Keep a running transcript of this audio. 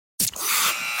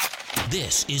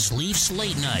This is Leafs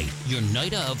Late Night, your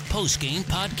night of post-game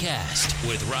podcast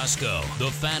with Roscoe, the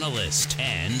Fanalist,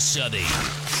 and Southey.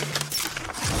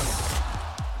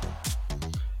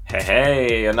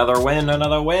 Hey, another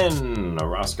win.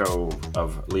 Roscoe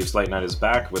of Leafs Late Night is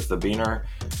back with the Beaner,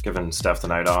 giving Steph the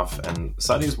night off, and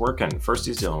Southey's working. First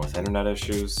he's dealing with internet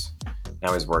issues,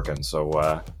 now he's working,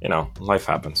 so, life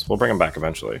happens. We'll bring him back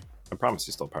eventually. I promise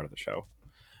he's still part of the show.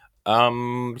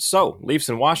 So, Leafs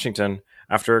in Washington.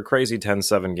 After a crazy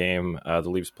 10-7 game, the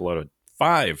Leafs pull out a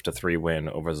 5-3 win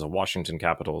over the Washington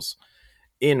Capitals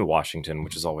in Washington,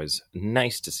 which is always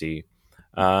nice to see.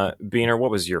 Beaner,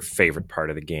 what was your favorite part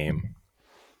of the game?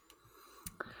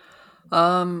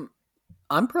 I'm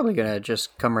probably gonna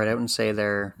just come right out and say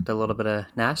the little bit of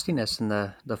nastiness in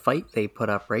the fight they put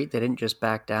up. Right, they didn't just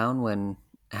back down when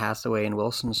Hathaway and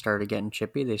Wilson started getting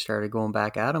chippy. They started going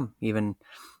back at him. Even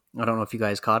I don't know if you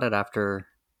guys caught it after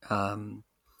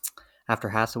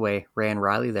Hathaway ran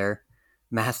Riley there.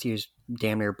 Matthews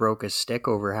damn near broke his stick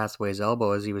over Hathaway's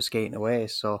elbow as he was skating away.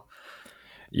 So.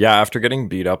 Yeah, after getting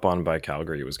beat up on by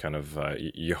Calgary, it was kind of,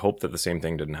 you hope that the same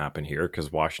thing didn't happen here because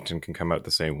Washington can come out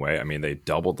the same way. I mean, they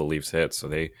doubled the Leafs hits, so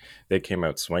they came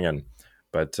out swinging.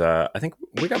 But I think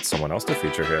we got someone else to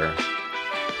feature here.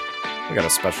 We got a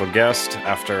special guest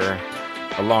after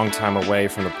a long time away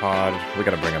from the pod. We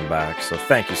got to bring him back. So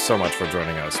thank you so much for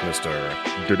joining us, Mr.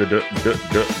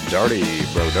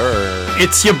 Darty Broder.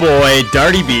 It's your boy,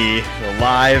 Darty B,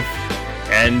 live.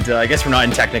 And I guess we're not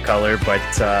in Technicolor, but...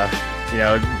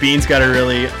 Bean's got a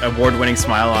really award-winning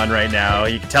smile on right now.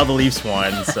 You can tell the Leafs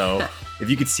won, so if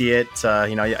you could see it,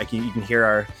 you can hear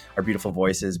our beautiful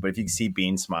voices. But if you can see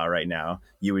Bean's smile right now,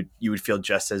 you would feel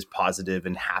just as positive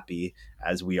and happy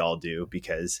as we all do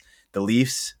because the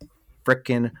Leafs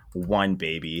frickin' won,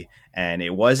 baby, and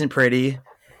it wasn't pretty.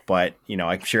 But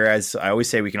I'm sure, as I always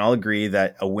say, we can all agree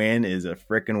that a win is a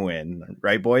frickin' win,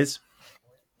 right, boys?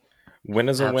 Win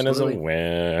is a win is a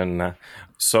win.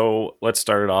 So let's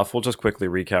start it off. We'll just quickly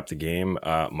recap the game.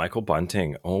 Michael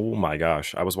Bunting. Oh my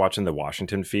gosh. I was watching the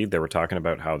Washington feed. They were talking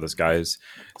about how this guy's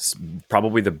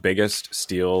probably the biggest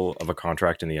steal of a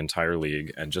contract in the entire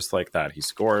league. And just like that, he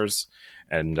scores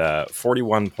and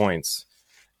 41 points.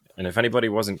 And if anybody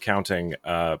wasn't counting,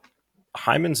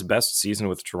 Hyman's best season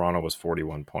with Toronto was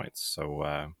 41 points.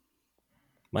 So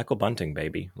Michael Bunting,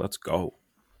 baby. Let's go.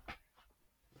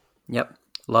 Yep.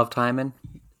 Loved Hyman,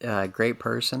 great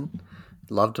person.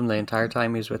 Loved him the entire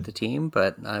time he was with the team,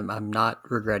 but I'm not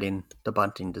regretting the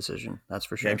Bunting decision. That's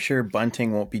for sure. Yeah, I'm sure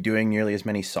Bunting won't be doing nearly as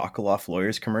many Sokoloff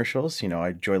Lawyers commercials. I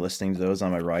enjoy listening to those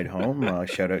on my ride home.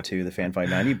 Shout out to the Fan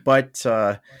 590. But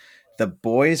the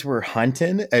boys were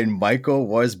hunting and Michael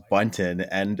was bunting.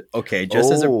 And okay,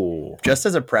 just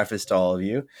as a preface to all of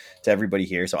you, to everybody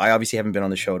here. So I obviously haven't been on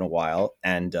the show in a while,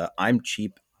 and I'm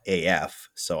cheap AF,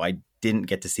 so I didn't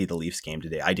get to see the Leafs game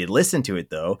today. I did listen to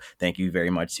it though. Thank you very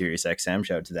much, SiriusXM.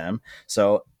 Shout out to them.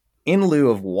 So in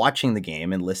lieu of watching the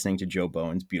game and listening to Joe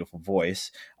Bowen's beautiful voice,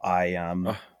 I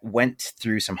went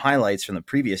through some highlights from the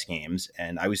previous games,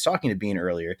 and I was talking to Bean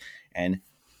earlier and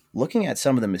looking at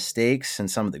some of the mistakes and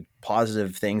some of the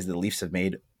positive things the Leafs have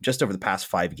made just over the past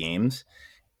 5 games.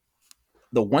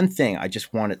 The one thing I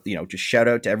just wanted, just shout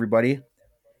out to everybody.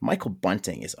 Michael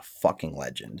Bunting is a fucking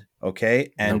legend.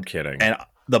 Okay. And no kidding. And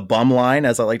the bum line,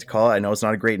 as I like to call it, I know it's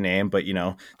not a great name, but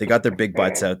they got their big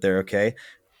butts out there. Okay.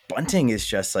 Bunting is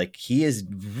just like, he is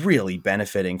really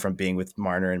benefiting from being with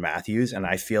Marner and Matthews. And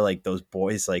I feel like those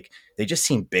boys, they just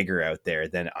seem bigger out there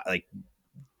than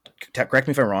correct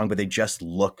me if I'm wrong, but they just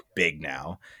look big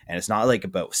now. And it's not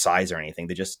about size or anything.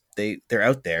 They're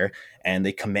out there and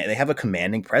they have a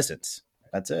commanding presence.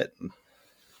 That's it.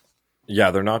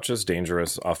 Yeah, they're not just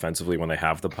dangerous offensively when they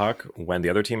have the puck. When the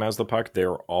other team has the puck,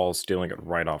 they're all stealing it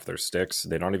right off their sticks.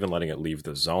 They're not even letting it leave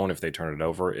the zone. If they turn it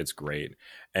over, it's great.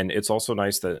 And it's also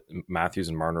nice that Matthews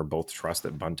and Marner both trust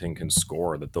that Bunting can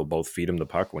score, that they'll both feed him the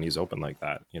puck when he's open like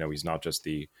that. He's not just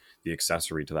the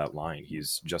accessory to that line.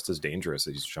 He's just as dangerous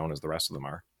as he's shown as the rest of them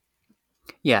are.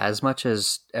 Yeah, as much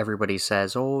as everybody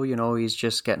says, he's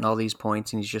just getting all these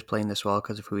points and he's just playing this well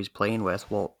because of who he's playing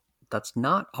with. Well, that's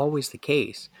not always the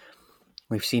case.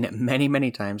 We've seen it many, many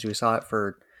times. We saw it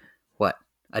for,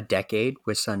 a decade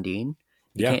with Sundin.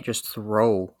 You can't just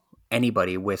throw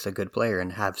anybody with a good player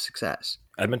and have success.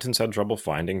 Edmonton's had trouble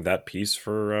finding that piece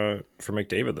for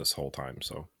McDavid this whole time.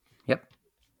 So, yep.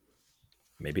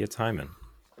 Maybe it's Hyman.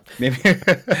 Maybe.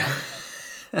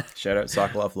 Shout out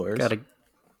Sokoloff Lawyers. Gotta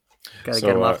get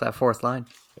him off that fourth line.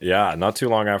 Yeah, not too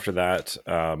long after that,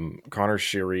 Connor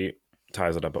Sheary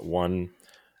ties it up at 1.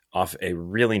 Off a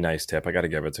really nice tip. I got to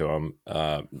give it to him.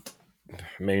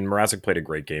 Mrazek played a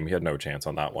great game. He had no chance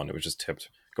on that one. It was just tipped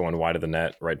going wide of the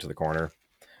net, right to the corner.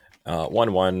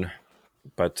 1-1.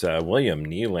 But William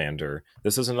Nylander,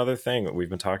 this is another thing that we've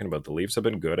been talking about. The Leafs have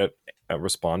been good at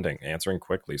responding, answering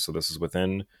quickly. So this is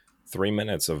within 3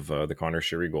 minutes of the Connor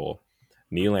Sheary goal.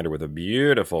 Nylander with a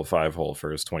beautiful 5-hole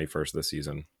for his 21st this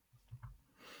season.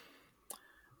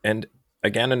 And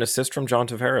again, an assist from John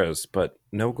Tavares, but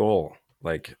no goal.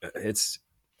 Like, it's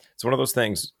one of those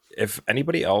things. If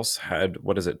anybody else had,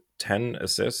 10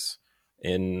 assists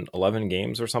in 11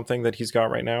 games or something that he's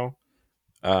got right now,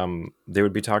 they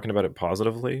would be talking about it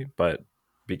positively, but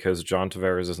because John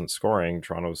Tavares isn't scoring,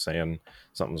 Toronto's saying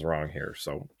something's wrong here.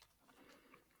 So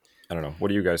I don't know. What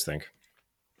do you guys think?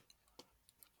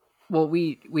 Well,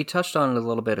 we touched on it a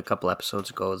little bit a couple episodes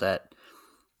ago that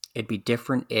it'd be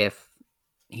different if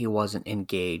he wasn't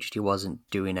engaged, he wasn't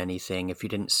doing anything. If you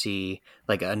didn't see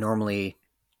like a normally,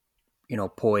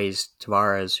 poised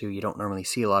Tavares, who you don't normally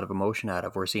see a lot of emotion out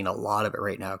of, we're seeing a lot of it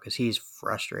right now because he's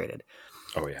frustrated.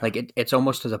 Oh yeah, like it's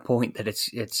almost to the point that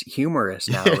it's humorous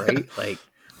now, right? Like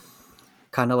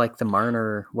kind of like the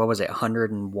Marner,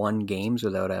 101 games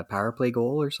without a power play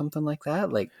goal or something like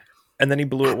that. Like, and then he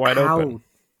blew it wide open.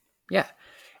 Yeah,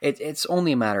 it's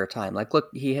only a matter of time. Like, look,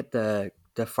 he hit the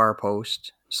far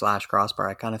post / crossbar.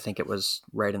 I kind of think it was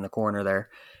right in the corner there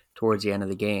towards the end of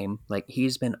the game. Like,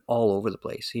 he's been all over the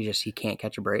place. He can't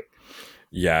catch a break.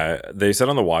 Yeah, they said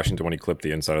on the Washington when he clipped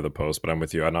the inside of the post, but I'm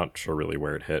with you. I'm not sure really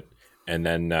where it hit. And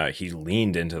then he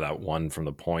leaned into that one from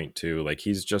the point too. Like,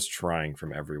 he's just trying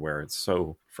from everywhere. It's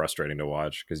so frustrating to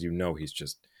watch because he's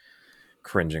just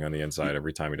cringing on the inside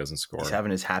every time he doesn't score. He's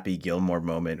having his Happy Gilmore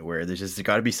moment where there's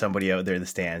got to be somebody out there in the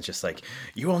stands just like,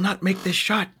 you will not make this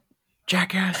shot,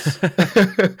 jackass.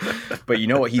 But you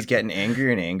know what? He's getting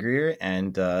angrier and angrier.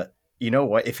 And you know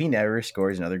what? If he never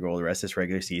scores another goal the rest of this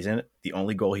regular season, the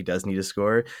only goal he does need to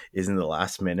score is in the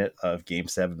last minute of Game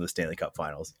 7 of the Stanley Cup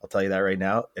Finals. I'll tell you that right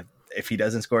now. If he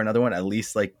doesn't score another one, at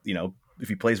least if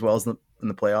he plays well in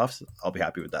the playoffs, I'll be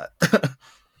happy with that.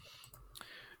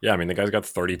 Yeah, I mean, the guy's got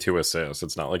 32 assists.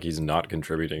 It's not like he's not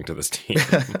contributing to this team.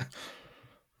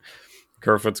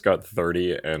 Kerfoot's got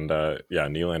 30, and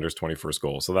Nylander's 21st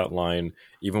goal. So that line,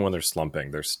 even when they're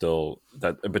slumping, they're still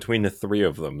that between the three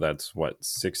of them. That's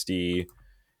 60,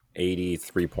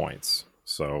 83 points.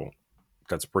 So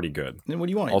that's pretty good. And what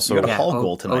do you want? Also, you got a Hall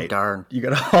goal tonight. Oh darn! You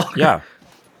got a Hall.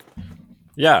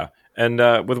 Yeah. And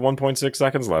with 1.6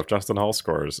 seconds left, Justin Hall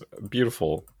scores.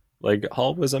 Beautiful. Like,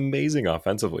 Hall was amazing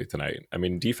offensively tonight. I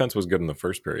mean, defense was good in the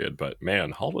first period, but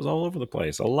man, Hall was all over the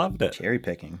place. I loved it. Cherry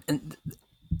picking. And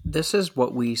this is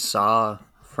what we saw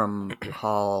from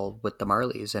Hall with the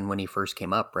Marlies and when he first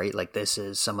came up, right? Like, this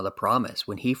is some of the promise.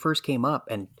 When he first came up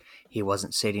and he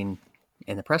wasn't sitting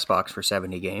in the press box for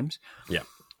 70 games,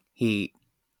 he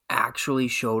actually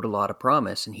showed a lot of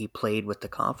promise and he played with the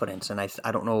confidence. And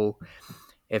I don't know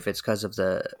if it's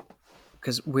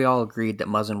because we all agreed that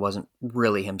Muzzin wasn't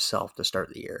really himself to start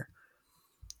the year.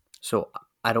 So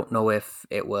I don't know if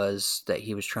it was that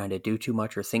he was trying to do too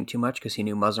much or think too much because he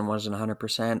knew Muzzin wasn't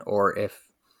 100%, or if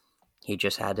he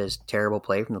just had his terrible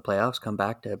play from the playoffs come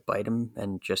back to bite him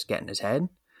and just get in his head.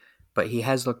 But he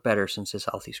has looked better since his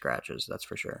healthy scratches, that's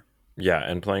for sure. Yeah,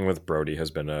 and playing with Brody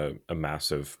has been a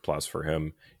massive plus for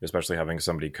him, especially having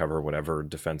somebody cover whatever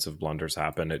defensive blunders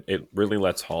happen. It really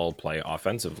lets Hall play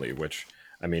offensively, which,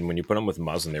 I mean, when you put him with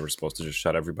Muzzin, they were supposed to just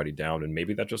shut everybody down, and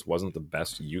maybe that just wasn't the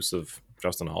best use of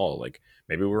Justin Hall. Like,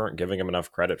 maybe we weren't giving him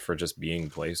enough credit for just being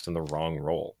placed in the wrong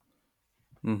role.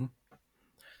 Mm-hmm.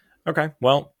 Okay,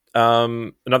 well,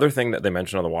 another thing that they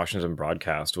mentioned on the Washington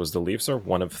broadcast was the Leafs are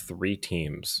one of 3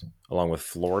 teams, along with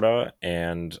Florida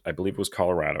and I believe it was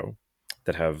Colorado,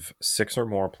 that have 6 or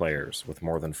more players with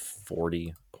more than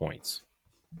 40 points.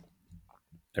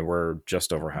 And we're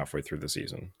just over halfway through the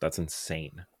season. That's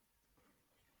insane.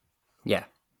 Yeah,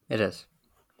 it is.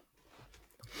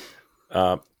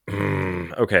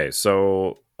 Okay,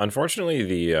 so unfortunately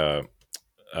the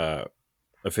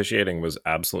officiating was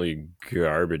absolutely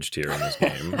garbage here in this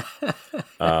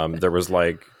game. There was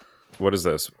what is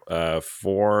this?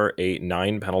 4, 8,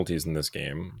 9 penalties in this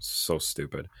game. So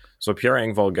stupid. So Pierre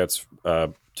Engvall gets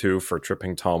 2 for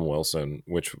tripping Tom Wilson,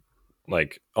 which,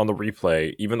 like, on the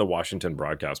replay, even the Washington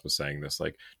broadcast was saying this,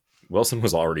 like, Wilson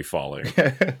was already falling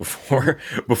before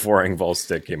Engvall's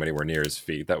stick came anywhere near his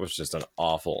feet. That was just an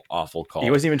awful, awful call. He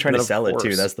wasn't even trying to sell it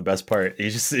too. That's the best part.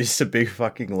 He's just a big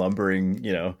fucking lumbering,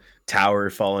 tower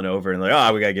falling over, and we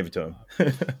gotta give it to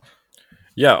him.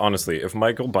 Yeah, honestly, if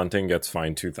Michael Bunting gets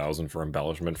fined $2,000 for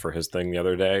embellishment for his thing the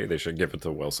other day, they should give it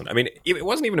to Wilson. I mean, it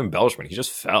wasn't even embellishment; he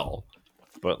just fell,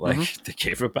 but they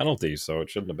gave a penalty, so it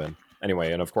shouldn't have been.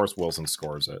 Anyway, and of course Wilson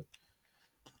scores it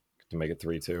to make it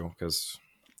 3-2 because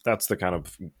that's the kind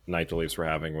of night the Leafs were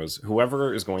having, was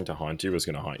whoever is going to haunt you is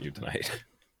going to haunt you tonight.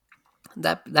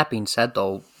 That being said,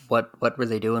 though, what were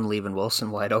they doing leaving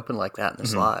Wilson wide open like that in the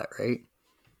slot, right?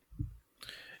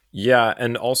 Yeah,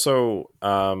 and also,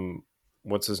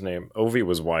 what's his name? Ovi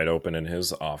was wide open in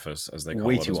his office, as they call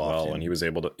Way it too as well, often. and he was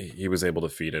able to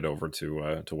feed it over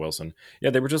to Wilson. Yeah,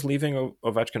 they were just leaving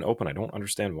Ovechkin open. I don't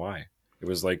understand why. It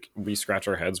was like we scratch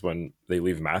our heads when they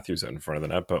leave Matthews in front of the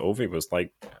net, but Ovi was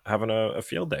like having a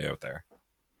field day out there.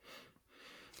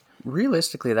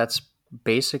 Realistically, that's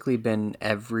basically been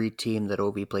every team that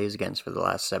Ovi plays against for the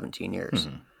last 17 years.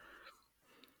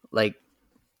 Like,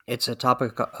 it's a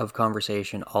topic of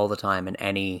conversation all the time in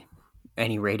any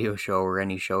radio show or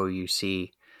any show you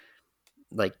see,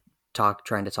 like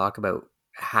trying to talk about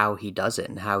how he does it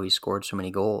and how he scored so many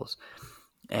goals.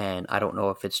 And I don't know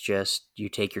if it's just you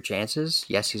take your chances.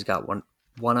 Yes, he's got one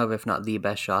of, if not the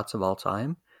best shots of all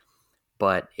time.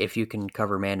 But if you can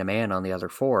cover man to man on the other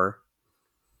four,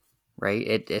 right?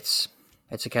 It's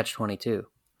a catch-22.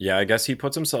 Yeah, I guess he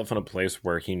puts himself in a place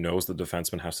where he knows the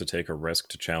defenseman has to take a risk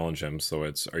to challenge him. So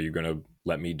it's, are you going to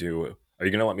let me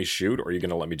shoot, or are you going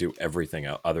to let me do everything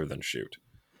other than shoot?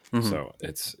 So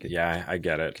it's, yeah, I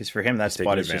get it. Because for him, that He's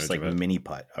spot taking is just like advantage of it. mini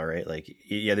putt. All right, like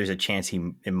yeah, there's a chance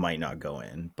it might not go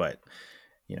in, but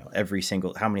you know, every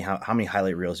single how many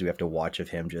highlight reels do we have to watch of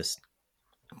him just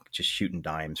shooting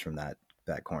dimes from that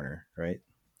corner, right?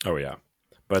 Oh yeah,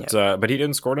 but he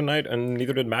didn't score tonight, and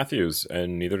neither did Matthews,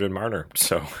 and neither did Marner.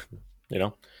 So, you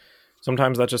know,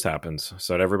 sometimes that just happens.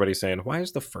 So everybody's saying, why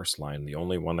is the first line the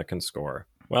only one that can score?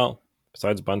 Well,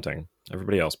 besides Bunting,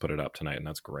 everybody else put it up tonight, and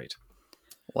that's great.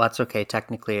 Well, that's okay.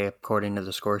 Technically, according to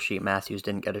the score sheet, Matthews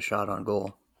didn't get a shot on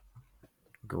goal.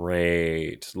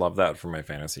 Great. Love that for my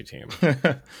fantasy team.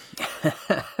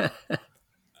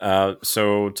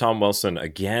 So Tom Wilson,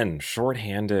 again,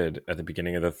 shorthanded at the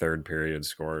beginning of the third period,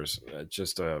 scores.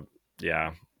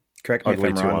 Yeah. Correct me if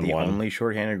Ugly I'm wrong, the 2-on-1. only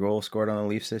shorthanded goal scored on the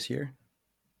Leafs this year?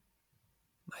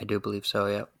 I do believe so,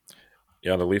 yeah.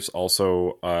 Yeah, the Leafs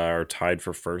also are tied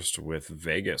for first with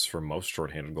Vegas for most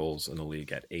shorthanded goals in the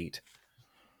league at 8.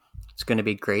 It's going to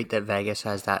be great that Vegas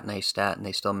has that nice stat and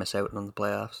they still miss out on the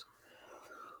playoffs.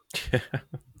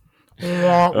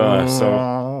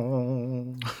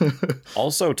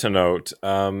 Also to note,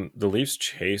 the Leafs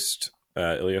chased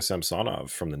Ilya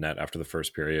Samsonov from the net after the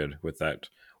first period with that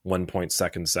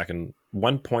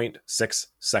 1.6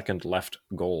 second left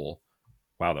goal.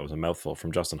 Wow, that was a mouthful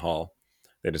from Justin Hall.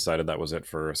 They decided that was it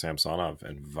for Samsonov,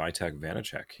 and Vitek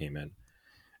Vanacek came in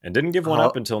and didn't give one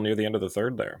up until near the end of the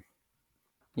third there.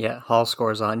 Yeah, Hall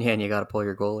scores on you and you got to pull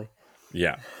your goalie.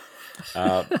 Yeah.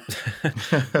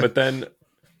 But then,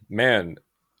 man,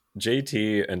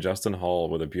 JT and Justin Hall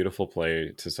with a beautiful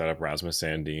play to set up Rasmus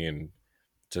Sandin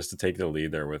just to take the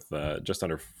lead there with just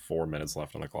under 4 minutes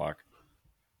left on the clock.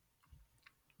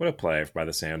 What a play by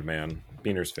the Sandman,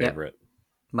 Beaner's favorite. Yep.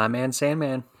 My man,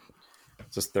 Sandman.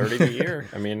 It's his 30th a year.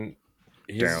 I mean,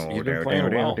 he's been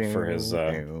playing well for his.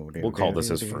 We'll call this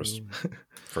his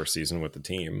first season with the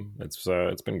team.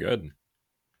 It's been good.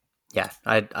 Yeah,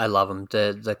 I love him.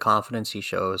 The confidence he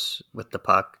shows with the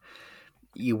puck.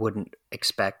 You wouldn't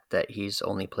expect that he's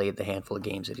only played the handful of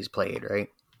games that he's played, right?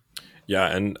 Yeah,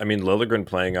 and I mean, Liljegren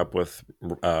playing up with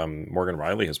Morgan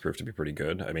Riley has proved to be pretty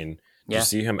good. I mean, did you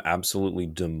see him absolutely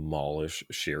demolish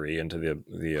Sheary into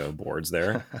the boards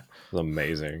there? It was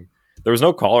amazing. There was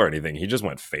no call or anything. He just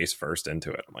went face first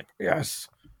into it. I'm like, yes,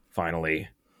 finally.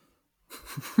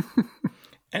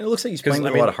 And it looks like he's playing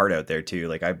with a lot of heart out there too.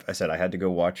 Like I said, I had to go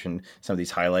watch some of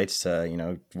these highlights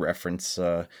to, reference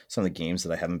some of the games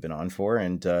that I haven't been on for,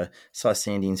 and saw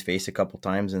Sandin's face a couple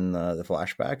times in the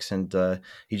flashbacks, and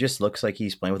he just looks like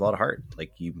he's playing with a lot of heart.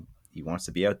 Like he wants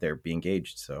to be out there, be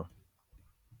engaged. So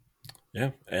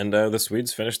yeah, and the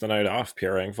Swedes finished the night off.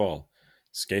 Pierre Engvall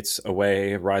skates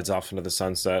away, rides off into the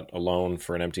sunset alone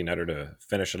for an empty netter to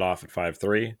finish it off at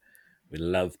 5-3. We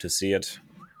love to see it.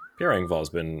 Pierre Engvall's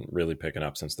been really picking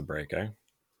up since the break, eh?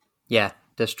 Yeah,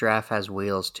 this draft has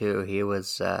wheels too. He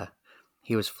was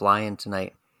flying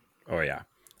tonight. Oh yeah,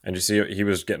 and you see he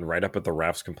was getting right up at the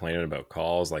refs, complaining about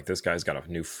calls. Like, this guy's got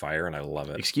a new fire, and I love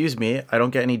it. Excuse me, I don't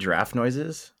get any draft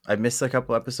noises. I missed a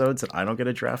couple episodes, and I don't get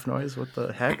a draft noise. What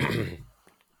the heck?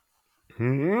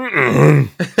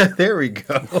 There we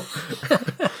go.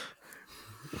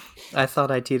 I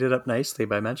thought I teed it up nicely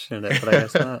by mentioning it, but I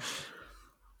guess not.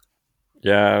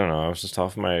 Yeah, I don't know. I was just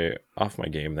off my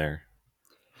game there.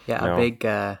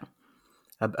 Yeah,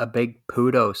 a big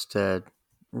kudos to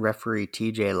referee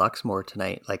TJ Luxmore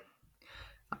tonight. Like,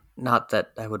 not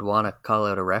that I would want to call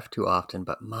out a ref too often,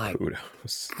 but my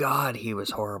Kudos. God, he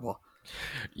was horrible.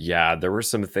 Yeah, there were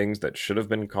some things that should have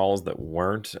been calls that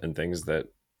weren't, and things that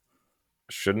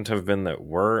shouldn't have been that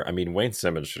were. I mean, Wayne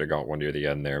Simmons should have got one near the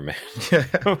end there, man.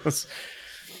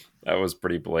 That was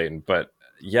pretty blatant. But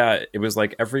yeah, it was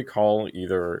like every call,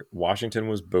 either Washington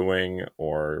was booing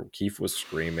or Keefe was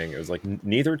screaming. It was like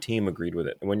neither team agreed with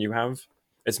it. And when you have,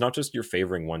 it's not just you're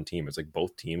favoring one team, it's like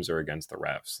both teams are against the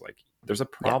refs. Like there's a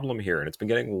problem here, and it's been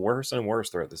getting worse and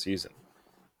worse throughout the season.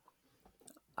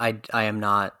 I am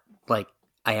not, like,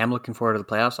 I am looking forward to the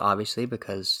playoffs, obviously,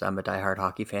 because I'm a diehard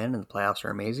hockey fan and the playoffs are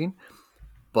amazing.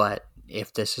 But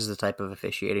if this is the type of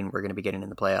officiating we're going to be getting in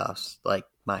the playoffs, like,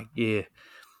 I'm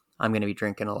going to be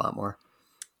drinking a lot more.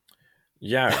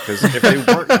 Yeah, because if they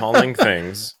weren't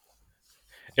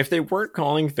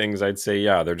calling things, I'd say,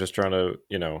 yeah, they're just trying to,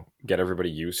 get everybody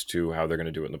used to how they're going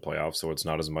to do it in the playoffs, so it's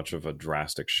not as much of a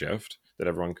drastic shift that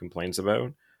everyone complains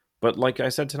about. But like I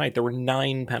said tonight, there were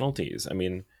 9 penalties. I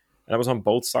mean, that was on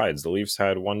both sides. The Leafs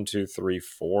had 1, 2, 3,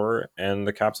 4, and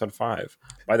the Caps had 5.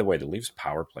 By the way, the Leafs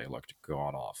power play looked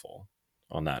god awful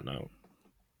on that note.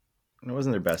 It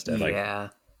wasn't their best ever. Yeah.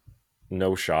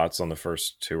 No shots on the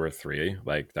first 2 or 3.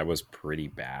 Like, that was pretty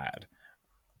bad.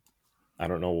 I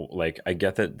don't know. Like, I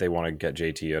get that they want to get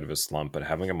JT out of his slump, but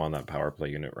having him on that power play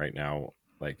unit right now,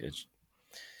 like, it's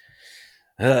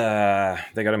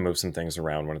they got to move some things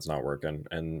around when it's not working.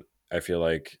 And I feel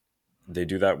like they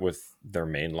do that with their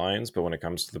main lines, but when it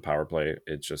comes to the power play,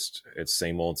 it's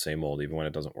same old, even when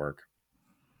it doesn't work.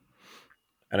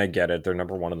 And I get it. They're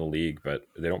number 1 in the league, but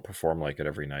they don't perform like it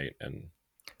every night. And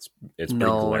it's pretty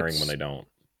glaring when they don't.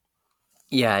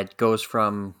 Yeah, it goes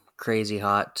from crazy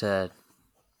hot to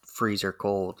freezer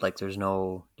cold. Like there's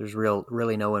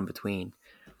really no in between.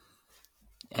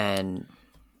 And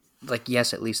like,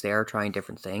 yes, at least they are trying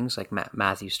different things. Like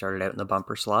Matthews started out in the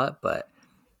bumper slot, but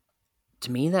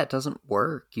to me that doesn't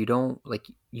work. You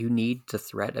need the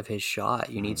threat of his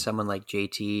shot. You need someone like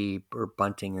JT or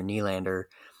Bunting or Nylander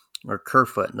or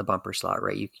Kerfoot in the bumper slot,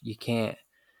 right? You can't,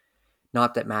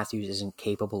 not that Matthews isn't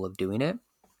capable of doing it,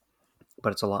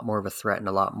 but it's a lot more of a threat and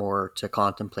a lot more to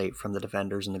contemplate from the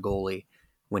defenders and the goalie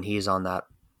when he's on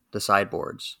the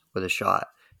sideboards with a shot.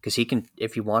 Because he can,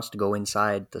 if he wants to go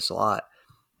inside the slot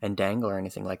and dangle or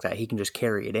anything like that, he can just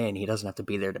carry it in. He doesn't have to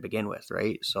be there to begin with,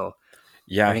 right? So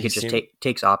yeah, I think it just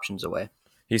takes options away.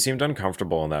 He seemed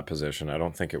uncomfortable in that position. I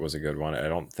don't think it was a good one. I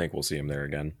don't think we'll see him there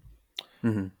again.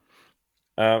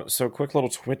 Mm-hmm. So quick little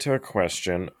Twitter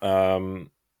question. Are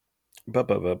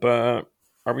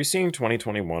we seeing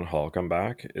 2021 Hall come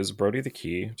back? Is Brody the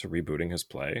key to rebooting his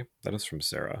play? That is from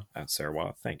Sarah at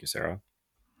Sarah. Thank you, Sarah.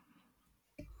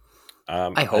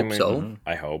 I hope so.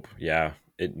 I hope. Yeah,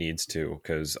 it needs to,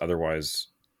 because otherwise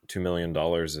 $2 million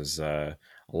is a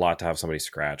lot to have somebody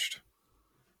scratched.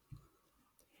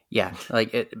 Yeah,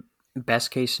 like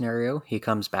best case scenario, he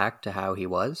comes back to how he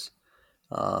was.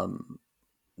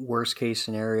 Worst case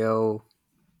scenario,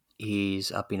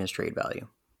 he's upping his trade value.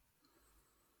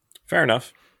 Fair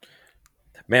enough.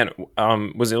 Man,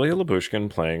 was Ilya Lyubushkin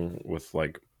playing with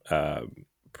like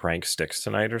prank sticks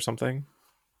tonight or something?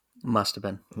 Must have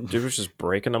been. Dude was just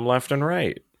breaking them left and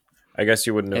right. I guess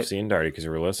you wouldn't have seen Darty because you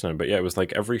were listening, but yeah, it was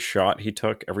like every shot he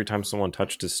took, every time someone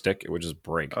touched his stick, it would just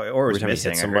break. Oh, or it was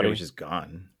missing. Somebody was just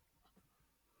gone.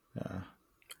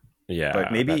 Yeah,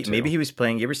 but maybe he was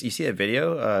playing. You see that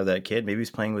video? That kid, maybe he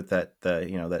was playing with that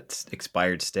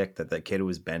expired stick that kid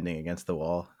was bending against the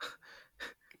wall.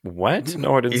 What?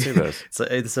 No, I didn't see this. So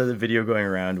the video going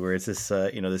around where it's this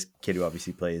this kid who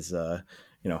obviously plays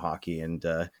hockey, and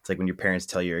it's like when your parents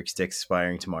tell you your stick's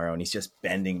expiring tomorrow, and he's just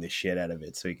bending the shit out of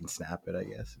it so he can snap it, I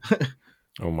guess.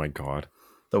 Oh my god,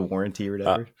 the warranty or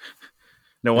whatever.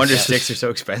 No wonder sticks are so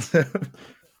expensive.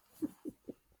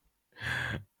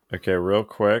 Okay, real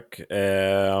quick.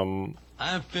 I'm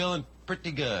feeling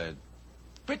pretty good.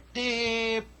 Pretty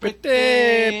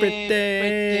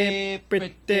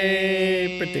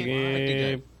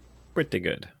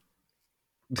good.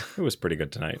 It was pretty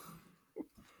good tonight.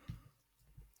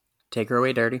 Take her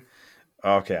away, Dirty.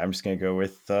 Okay, I'm just gonna go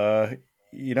with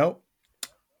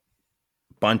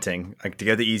Bunting. Like, to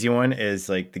get the easy one is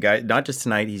like the guy. Not just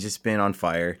tonight. He's just been on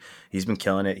fire. He's been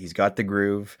killing it. He's got the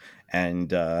groove,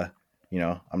 and I'm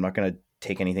not gonna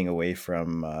take anything away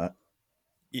from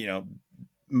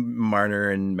Marner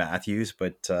and Matthews,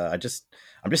 but I'm just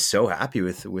so happy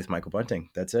with Michael Bunting.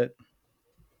 That's it.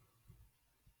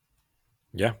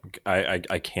 Yeah,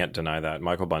 I can't deny that.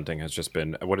 Michael Bunting has just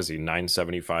been, what is he,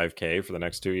 $975K for the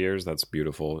next 2 years? That's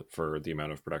beautiful for the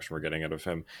amount of production we're getting out of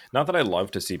him. Not that I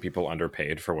love to see people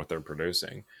underpaid for what they're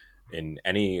producing in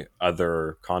any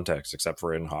other context except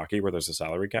for in hockey where there's a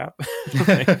salary cap.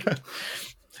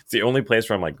 It's the only place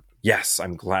where I'm like, yes,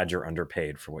 I'm glad you're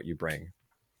underpaid for what you bring.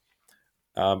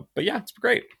 But yeah, it's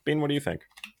great. Bean, what do you think?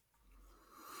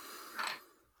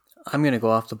 I'm going to go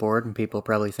off the board, and people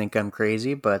probably think I'm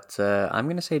crazy, but I'm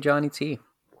going to say Johnny T.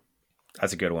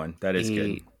 That's a good one. That is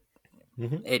good.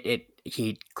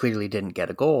 He clearly didn't get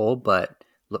a goal, but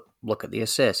look at the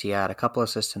assists. He had a couple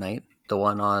assists tonight. The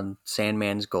one on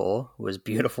Sandman's goal was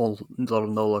beautiful, little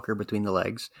no-looker between the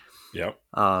legs. Yep.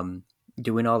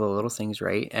 Doing all the little things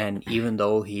right, and even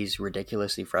though he's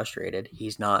ridiculously frustrated,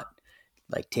 he's not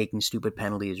like taking stupid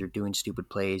penalties or doing stupid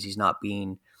plays. He's not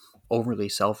being overly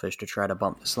selfish to try to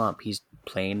bump the slump. He's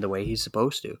playing the way he's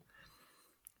supposed to,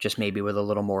 just maybe with a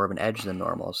little more of an edge than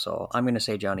normal. So I'm going to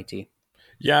say Johnny T.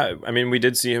 Yeah, I mean, we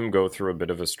did see him go through a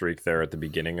bit of a streak there at the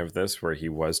beginning of this where he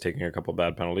was taking a couple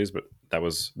bad penalties, but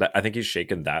I think he's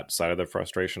shaken that side of the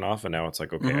frustration off, and now it's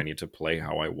like, okay, I need to play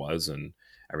how I was, and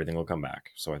everything will come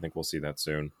back. So I think we'll see that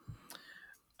soon.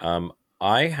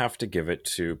 I have to give it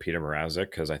to Peter Mrazek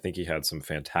because I think he had some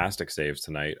fantastic saves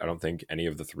tonight. I don't think any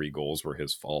of the 3 goals were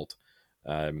his fault.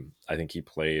 I think he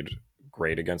played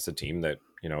great against a team that,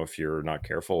 if you're not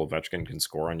careful, Ovechkin can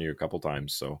score on you a couple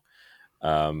times. So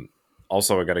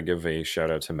also, I got to give a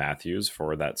shout out to Matthews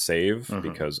for that save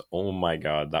because, oh my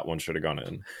God, that one should have gone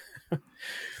in.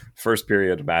 First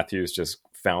period, Matthews just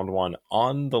found one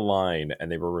on the line,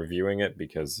 and they were reviewing it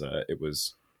because the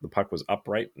puck was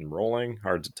upright and rolling.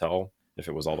 Hard to tell if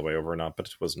it was all the way over or not, but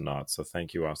it was not. So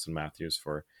thank you, Austin Matthews,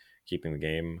 for keeping the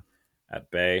game at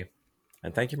bay.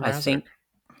 And thank you, Mrazek,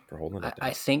 for holding it down.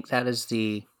 I think that is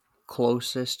the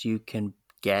closest you can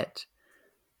get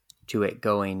to it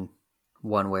going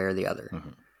one way or the other.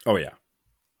 Oh, yeah.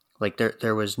 Like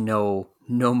there was no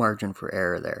margin for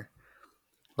error there.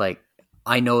 Like,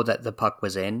 I know that the puck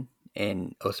was in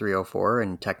 03-04,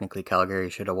 and technically Calgary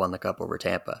should have won the cup over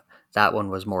Tampa. That one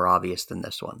was more obvious than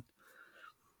this one.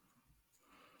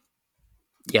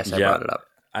 Yes, I brought it up.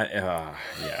 Yeah.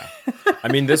 I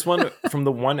mean, this one, from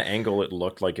the one angle, it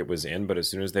looked like it was in, but as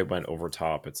soon as they went over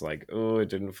top, it's like, oh, it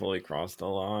didn't fully cross the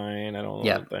line. I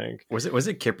don't think. Was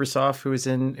it Kiprusoff who was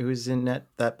in net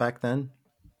that back then?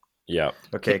 Yeah.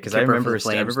 Okay, because I remember a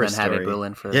story. I remember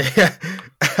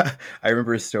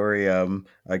a story. A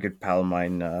good pal of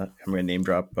mine. I'm going to name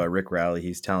drop Rick Rowley.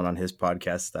 He's telling on his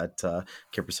podcast that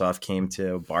Kiprusoff came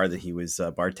to a bar that he was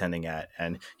bartending at,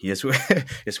 and he just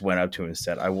just went up to him and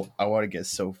said, "I want to get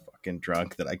so fucking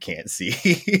drunk that I can't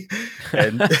see."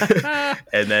 and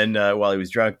then while he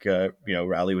was drunk,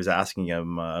 Rowley was asking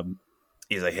him.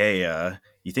 He's like, "Hey,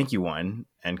 you think you won?"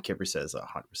 And Kipper says,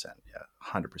 "100%, yeah,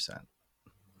 100%."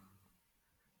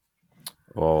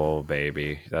 Oh,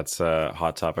 baby. That's a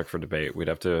hot topic for debate.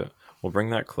 We'll bring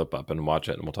that clip up and watch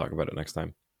it, and we'll talk about it next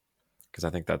time. Because I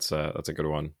think that's a good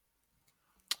one.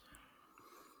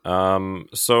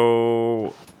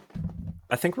 So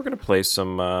I think we're going to play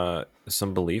some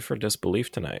belief or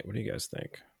disbelief tonight. What do you guys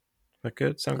think? That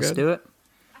good? Sound good? Let's do it.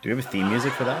 Do we have a theme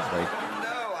music for that? Like,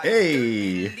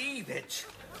 hey! Believe it.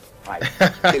 I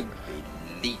don't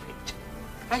believe it.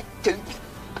 I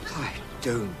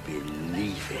don't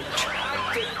believe it.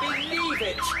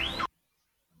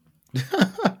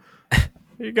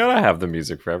 You gotta have the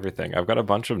music for everything. I've got a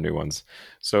bunch of new ones.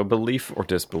 So belief or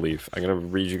disbelief. I'm gonna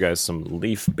read you guys some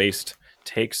Leaf-based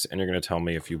takes, and you're gonna tell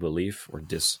me if you believe or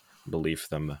disbelieve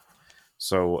them.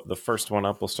 So the first one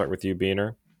up, we'll start with you,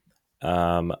 Beaner.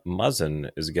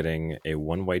 Muzzin is getting a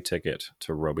one-way ticket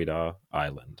to Robidaw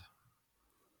Island.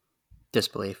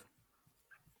 Disbelief.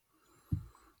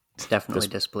 Definitely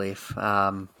disbelief.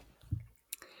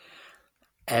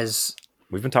 As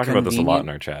we've been talking about this a lot in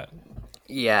our chat.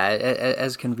 Yeah,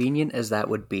 as convenient as that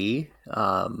would be,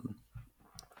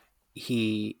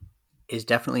 he is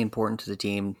definitely important to the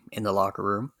team in the locker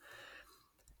room,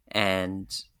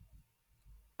 and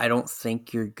I don't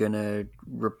think you're gonna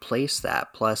replace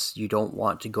that. Plus, you don't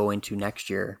want to go into next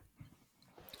year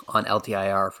on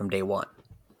LTIR from day one.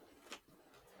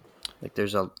 Like,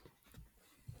 there's a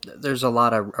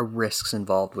lot of risks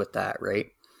involved with that,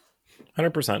 right?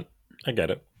 100%. I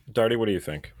get it. Darty, what do you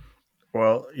think?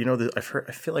 Well, I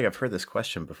feel like I've heard this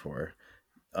question before.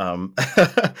 And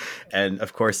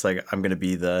of course, like, I'm going to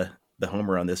be the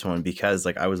homer on this one because,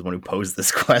 like, I was the one who posed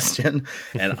this question.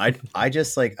 And I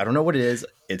just, like, I don't know what it is.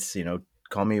 It's,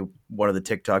 call me one of the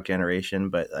TikTok generation,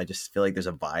 but I just feel like there's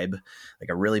a vibe, like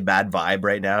a really bad vibe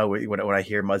right now when I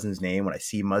hear Muzzin's name, when I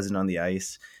see Muzzin on the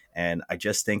ice. And I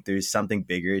just think there's something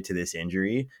bigger to this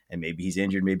injury, and maybe he's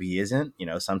injured, maybe he isn't.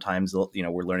 Sometimes,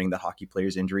 we're learning that hockey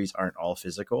players' injuries aren't all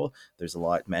physical. There's a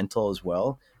lot mental as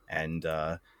well. And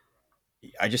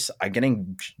I'm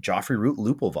getting Joffrey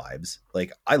Lupul vibes.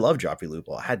 Like, I love Joffrey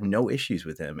Lupul. I had no issues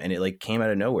with him, and it like came out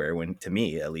of nowhere when, to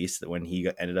me at least, when he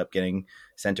ended up getting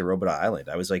sent to Robot Island.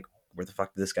 I was like, where the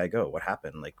fuck did this guy go? What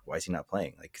happened? Like, why is he not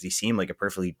playing? Like, because he seemed like a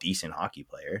perfectly decent hockey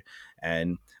player,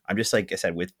 and I'm just like I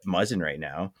said with Muzzin right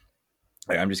now.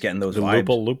 Like, I'm just getting those the vibes.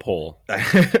 Loophole.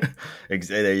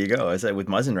 There you go. I said with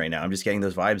Muzzin right now, I'm just getting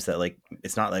those vibes that like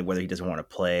it's not like whether he doesn't want to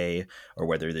play or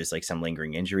whether there's like some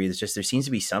lingering injury. It's just there seems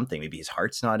to be something. Maybe his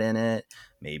heart's not in it.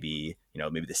 Maybe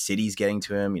maybe the city's getting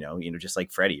to him. Just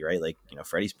like Freddie, right? Like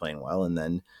Freddie's playing well, and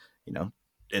then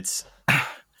it's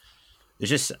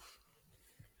just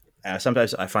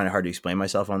sometimes I find it hard to explain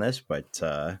myself on this, but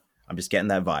I'm just getting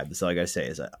that vibe. That's all I gotta say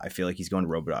is I feel like he's going to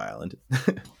Robot Island.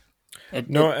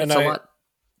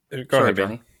 Go ahead,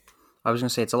 Johnny. I was going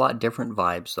to say it's a lot different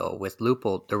vibes though. With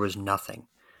Lupul, there was nothing.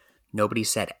 Nobody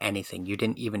said anything. You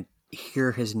didn't even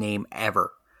hear his name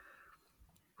ever.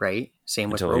 Right? Same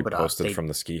with Robot. Until he posted from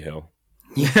the ski hill.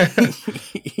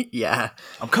 Yeah,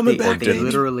 I'm coming back. They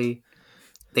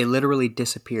literally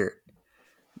disappeared.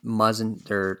 Muzzin,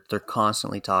 they're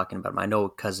constantly talking about him. I know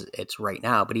because it's right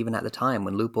now, but even at the time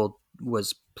when Lupul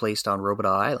was placed on Robot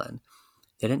Island,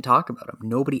 they didn't talk about him.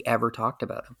 Nobody ever talked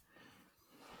about him.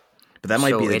 But that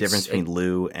might be the difference between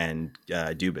Lou and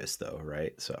Dubas, though,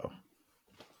 right? So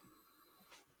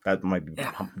that might be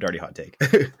a dirty hot take.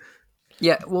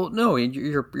 Yeah, well, no,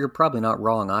 you're probably not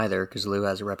wrong either, because Lou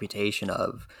has a reputation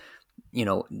of,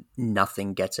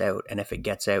 nothing gets out, and if it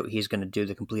gets out, he's going to do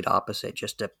the complete opposite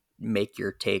just to make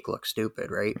your take look stupid,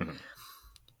 right? Mm-hmm.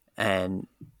 And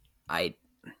I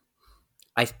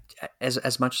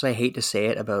as much as I hate to say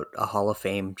it about a Hall of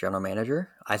Fame general manager,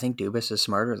 I think Dubas is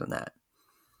smarter than that.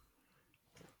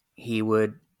 He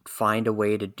would find a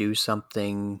way to do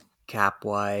something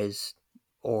cap-wise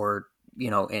or,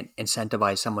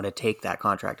 incentivize someone to take that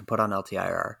contract and put on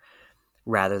LTIR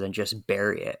rather than just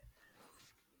bury it.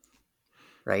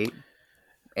 Right?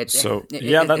 It's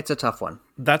a tough one.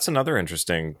 That's another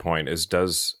interesting point is,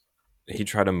 does he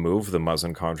try to move the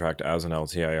Muzzin contract as an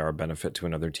LTIR benefit to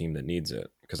another team that needs it?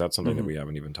 Because that's something that we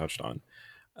haven't even touched on.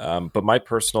 But my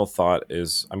personal thought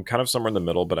is I'm kind of somewhere in the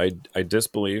middle, but I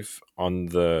disbelieve on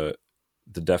the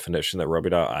definition that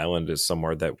Robot Island is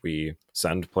somewhere that we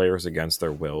send players against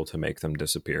their will to make them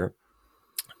disappear.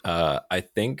 I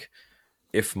think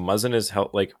if Muzzin is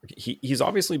like he's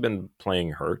obviously been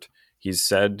playing hurt. He's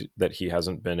said that he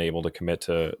hasn't been able to commit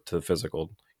to the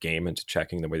physical game and to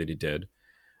checking the way that he did.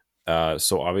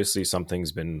 So obviously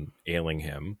something's been ailing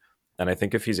him. And I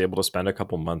think if he's able to spend a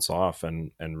couple months off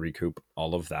and recoup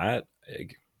all of that,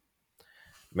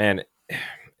 man,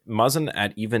 Muzzin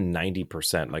at even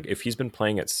 90%, like if he's been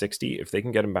playing at 60, if they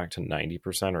can get him back to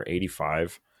 90% or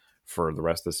 85 for the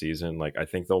rest of the season, like I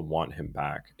think they'll want him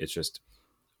back. It's just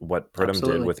what Pridham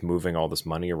did with moving all this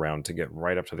money around to get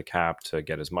right up to the cap to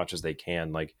get as much as they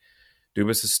can. Like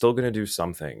Dubas is still going to do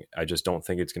something. I just don't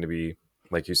think it's going to be,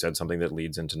 like you said, something that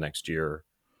leads into next year,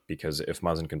 because if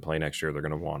Muzzin can play next year, they're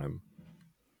going to want him.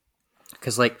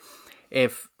 Because like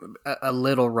if a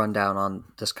little rundown on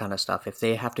this kind of stuff, if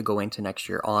they have to go into next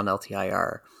year on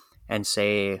LTIR and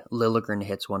say Liljegren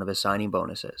hits one of his signing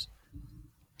bonuses,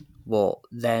 well,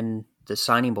 then the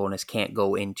signing bonus can't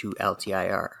go into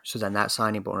LTIR. So then that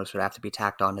signing bonus would have to be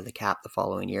tacked onto the cap the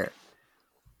following year.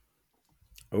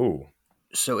 Oh.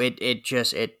 So it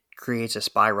creates a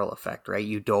spiral effect, right?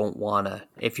 You don't want to,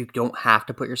 if you don't have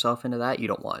to put yourself into that, you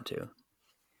don't want to.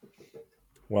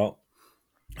 Well,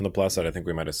 on the plus side, I think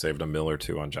we might have saved $1 million or $2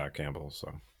 million on Jack Campbell.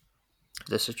 So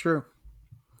this is true.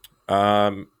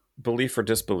 Belief or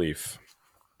disbelief?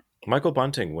 Michael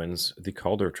Bunting wins the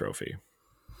Calder Trophy.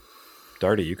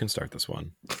 Darty, you can start this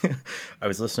one. I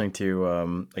was listening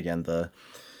to again the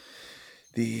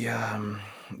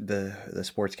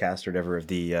sportscast or whatever of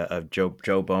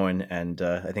Joe Bowen, and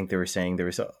I think they were saying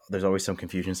there's always some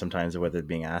confusion sometimes of whether they're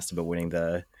being asked about winning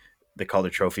the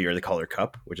Calder Trophy or the Calder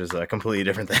Cup, which is a completely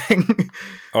different thing.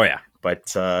 Oh yeah, but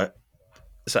so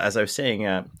as I was saying,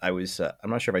 I was I'm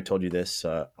not sure if I told you this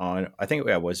on, I think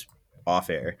I was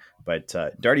off air, but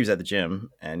Darty was at the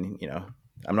gym, and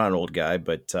I'm not an old guy,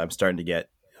 but I'm starting to get,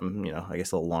 I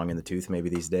guess a little long in the tooth maybe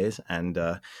these days. And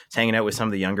was hanging out with some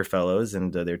of the younger fellows,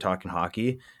 and they're talking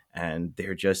hockey, and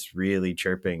they're just really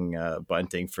chirping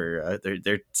Bunting for.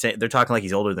 They're talking like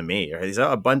he's older than me. Or he's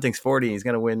Bunting's 40, he's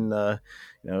gonna win,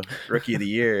 Rookie of the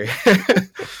Year.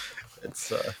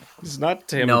 It's not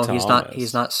Tim. No, Thomas.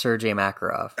 He's not Sergei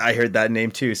Makarov. I heard that name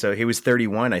too. So he was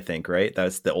 31, I think, right?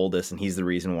 That's the oldest, and he's the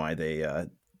reason why they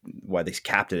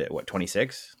capped it at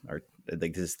 26, or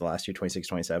like this is the last year, 26,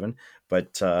 27.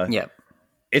 But yeah,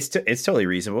 it's totally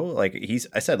reasonable. Like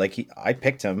I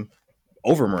picked him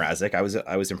over Mrazek. I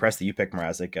was impressed that you picked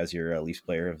Mrazek as your Leafs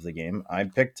player of the game. I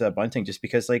picked Bunting just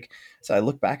because, like, so I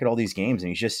look back at all these games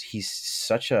and he's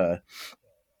such a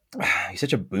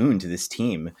boon to this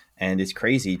team, and it's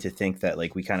crazy to think that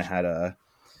like we kind of had a.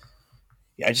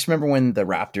 I just remember when the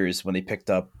Raptors, when they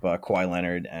picked up Kawhi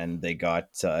Leonard and they got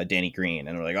Danny Green,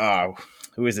 and we're like, oh,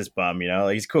 who is this bum? You know,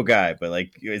 like, he's a cool guy, but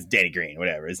like, it's Danny Green,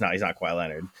 whatever. He's not Kawhi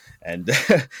Leonard. And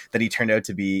then he turned out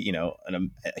to be, you know,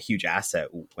 a huge asset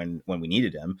when we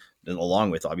needed him,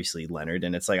 along with obviously Leonard.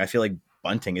 And it's like, I feel like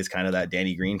Bunting is kind of that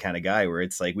Danny Green kind of guy where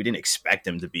it's like, we didn't expect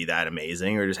him to be that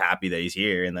amazing. We're just happy that he's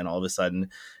here. And then all of a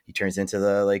sudden he turns into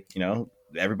the, like, you know,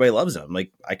 everybody loves him.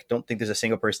 Like, I don't think there's a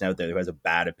single person out there who has a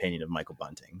bad opinion of Michael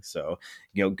Bunting. So,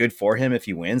 you know, good for him if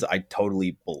he wins. I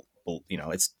totally, you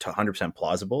know, it's 100%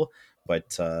 plausible,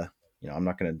 but, you know, I'm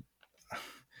not going to,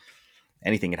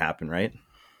 anything can happen, right?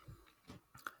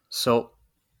 So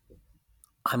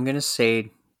I'm going to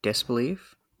say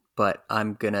disbelief, but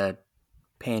I'm going to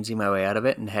pansy my way out of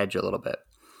it and hedge a little bit.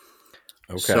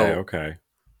 Okay.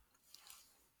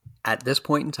 At this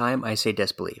point in time, I say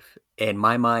disbelief. In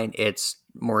my mind, it's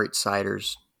Moritz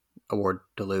Seider's award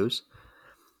to lose.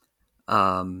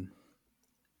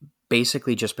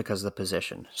 Basically just because of the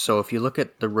position. So if you look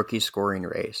at the rookie scoring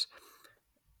race,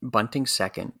 Bunting's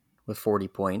second with 40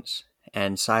 points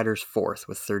and Seider's fourth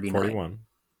with 39. 41.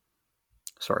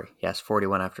 Sorry, yes,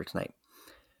 41 after tonight.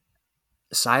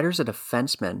 Seider's a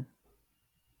defenseman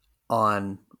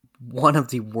on one of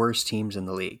the worst teams in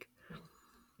the league.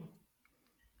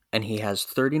 And he has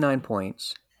 39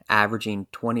 points, averaging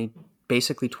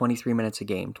basically 23 minutes a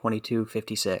game,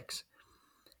 22.56.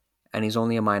 And he's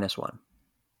only a -1.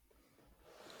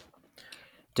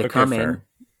 To come in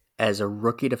as a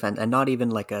rookie defense, and not even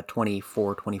like a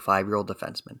 24, 25-year-old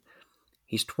defenseman.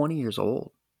 He's 20 years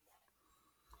old.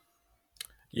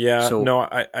 Yeah, so, no,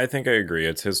 I think I agree.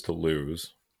 It's his to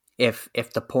lose. If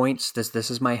the points, this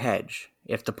is my hedge.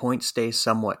 If the points stay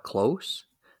somewhat close,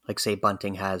 like say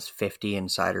Bunting has 50 and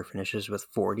Seider finishes with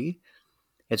 40,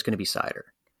 it's going to be Seider.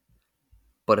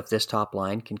 But if this top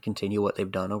line can continue what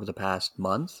they've done over the past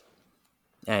month,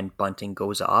 and Bunting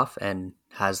goes off and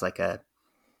has like a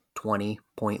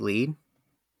 20-point lead,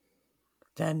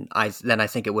 then I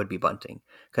think it would be Bunting,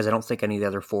 because I don't think any of the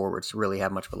other forwards really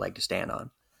have much of a leg to stand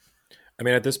on. I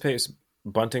mean, at this pace,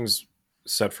 Bunting's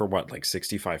set for what, like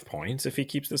 65 points if he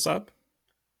keeps this up?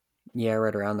 Yeah,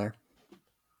 right around there.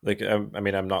 Like, I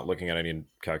mean, I'm not looking at any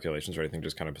calculations or anything,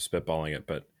 just kind of spitballing it,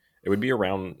 but it would be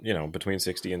around, you know, between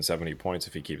 60 and 70 points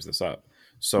if he keeps this up.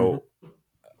 So,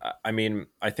 I mean,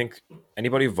 I think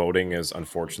anybody voting is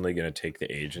unfortunately going to take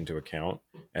the age into account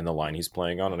and the line he's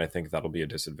playing on, and I think that'll be a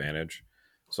disadvantage.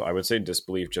 So I would say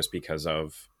disbelief just because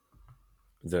of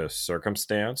the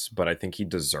circumstance, but I think he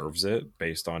deserves it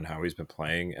based on how he's been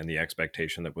playing and the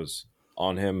expectation that was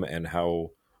on him and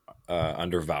how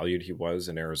undervalued he was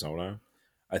in Arizona.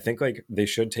 I think like they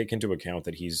should take into account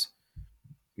that he's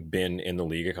been in the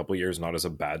league a couple of years, not as a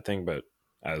bad thing, but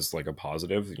as like a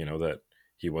positive, you know, that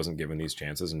he wasn't given these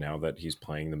chances, and now that he's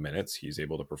playing the minutes, he's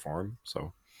able to perform.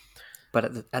 So,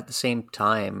 but at the same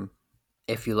time,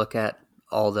 if you look at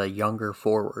all the younger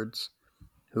forwards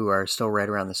who are still right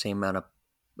around the same amount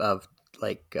of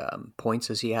points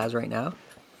as he has right now,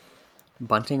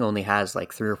 Bunting only has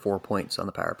like 3 or 4 points on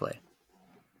the power play.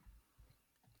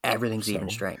 Everything's even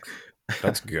strength.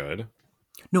 That's good.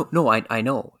 No, I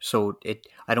know. So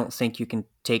I don't think you can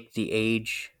count the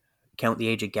age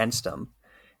against him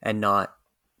and not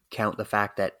count the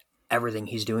fact that everything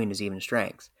he's doing is even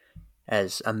strength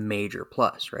as a major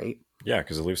plus, right? Yeah,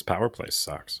 because the Leafs power play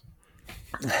sucks.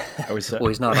 Well,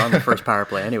 he's not on the first power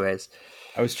play anyways.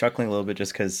 I was chuckling a little bit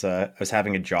just because I was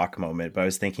having a jock moment, but I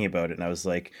was thinking about it and I was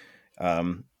like,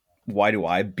 why do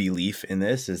I believe in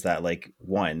this? Is that like,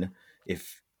 one,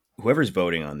 if whoever's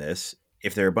voting on this,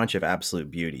 if they're a bunch of absolute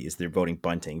beauties, they're voting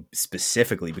Bunting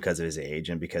specifically because of his age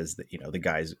and because the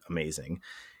guy's amazing.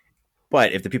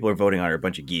 But if the people are voting on are a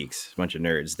bunch of geeks, a bunch of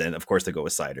nerds, then of course they go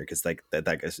with Seider because like that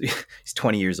guy's he's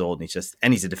 20 years old and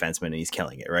he's a defenseman and he's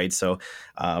killing it, right? So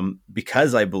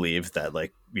because I believe that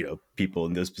people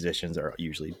in those positions are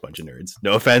usually a bunch of nerds.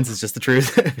 No offense, it's just the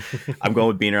truth. I'm going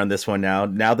with Beener on this one now.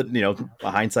 Now that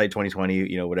hindsight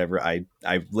 2020, whatever. I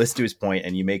listened to his point,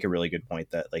 and you make a really good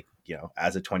point that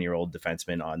as a 20-year-old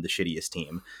defenseman on the shittiest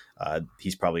team,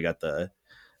 he's probably got the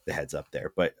heads up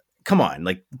there, but. Come on,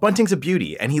 Bunting's a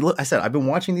beauty. And I said, I've been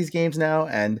watching these games now,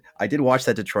 and I did watch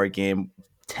that Detroit game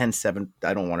 10-7.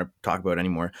 I don't want to talk about it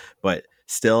anymore, but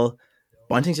still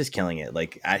Bunting's just killing it.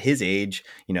 Like at his age,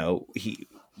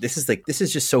 this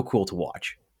is just so cool to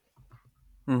watch.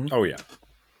 Mm-hmm. Oh yeah.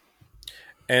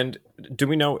 And do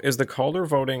we know, is the Calder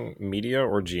voting media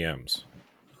or GMs?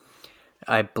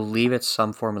 I believe it's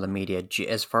some form of the media.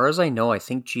 As far as I know, I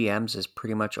think GM's is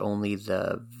pretty much only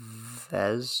the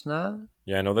Vezina.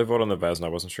 Yeah, I know they vote on the Vezina. I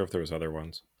wasn't sure if there was other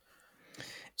ones.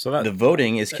 So the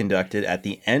voting is conducted at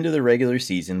the end of the regular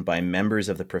season by members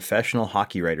of the Professional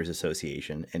Hockey Writers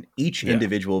Association, and each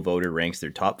individual voter ranks their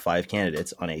top 5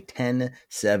 candidates on a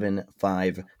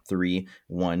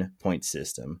 10-7-5-3-1 point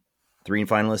system. 3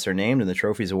 finalists are named, and the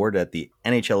trophy is awarded at the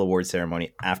NHL award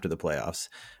ceremony after the playoffs.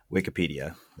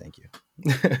 Wikipedia. Thank you.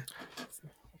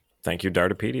 Thank you,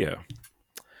 Dartopedia.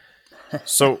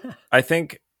 So I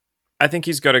think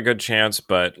he's got a good chance,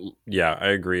 but yeah, I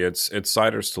agree. It's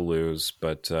Siders to lose,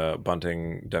 but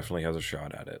Bunting definitely has a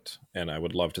shot at it, and I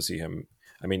would love to see him.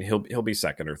 I mean, he'll be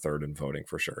second or third in voting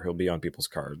for sure. He'll be on people's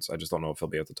cards. I just don't know if he'll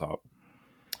be at the top.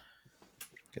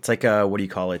 It's like what do you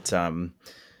call it? The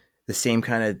same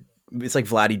kind of. It's like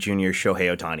Vladdy Jr.,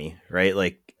 Shohei Ohtani, right?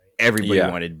 Like everybody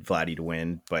wanted Vladdy to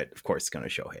win, but of course it's going to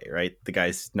Shohei, right? The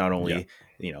guy's not only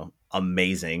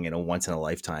amazing and a once in a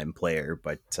lifetime player,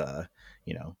 but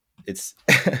it's.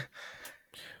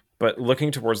 But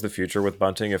looking towards the future with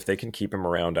Bunting, if they can keep him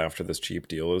around after this cheap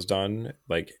deal is done,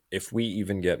 like if we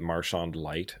even get Marchand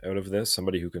Light out of this,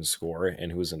 somebody who can score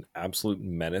and who is an absolute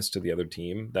menace to the other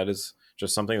team, that is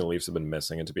just something the Leafs have been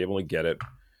missing. And to be able to get it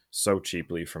so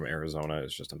cheaply from Arizona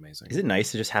is just amazing. Is it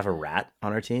nice to just have a rat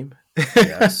on our team?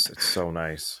 Yes, it's so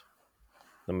nice.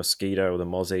 The mosquito, the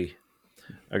mozzie.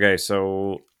 Okay,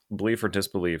 so belief or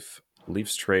disbelief,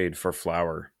 Leafs trade for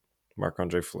Flower,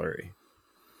 Marc-Andre Fleury.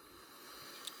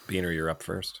 Beaner, you're up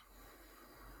first.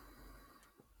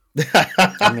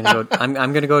 I'm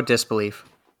gonna go disbelief.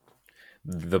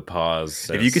 The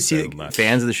pause. If you could see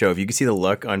fans of the show, if you could see the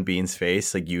look on Bean's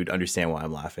face, like you'd understand why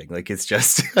I'm laughing. Like it's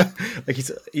just like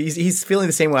he's feeling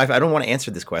the same way. I don't want to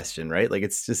answer this question, right? Like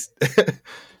it's just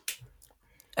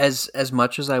as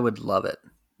much as I would love it.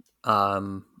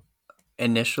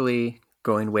 Initially,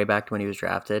 going way back to when he was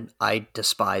drafted, I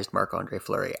despised Marc-Andre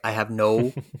Fleury. I have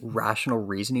no rational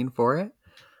reasoning for it,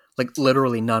 like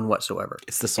literally none whatsoever.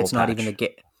 It's the soul patch. Not even a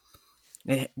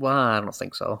well, I don't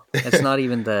think so. It's not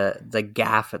even the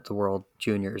gaff at the World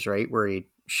Juniors, right? Where he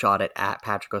shot it at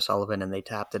Patrick O'Sullivan and they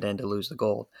tapped it in to lose the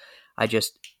gold. I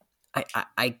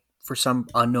for some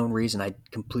unknown reason, I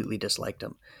completely disliked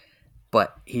him.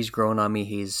 But he's grown on me.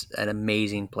 He's an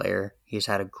amazing player. He's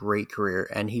had a great career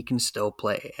and he can still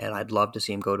play. And I'd love to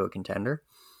see him go to a contender.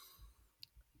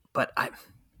 But I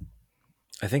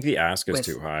think the ask is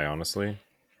too high, honestly.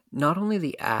 Not only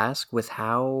the ask, with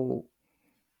how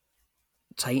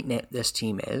tight knit this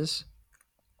team is,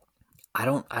 I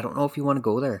don't know if you want to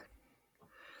go there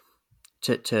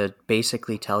to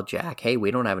basically tell Jack, hey,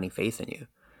 we don't have any faith in you.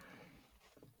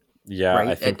 Yeah, right?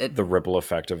 I think the ripple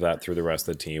effect of that through the rest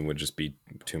of the team would just be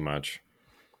too much.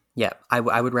 Yeah, I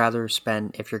would rather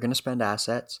spend, if you're going to spend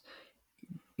assets,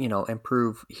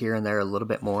 improve here and there a little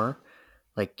bit more.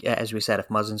 Like, as we said, if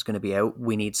Muzzin's going to be out,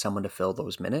 we need someone to fill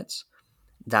those minutes.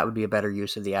 That would be a better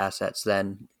use of the assets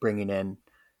than bringing in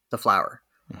the Flower.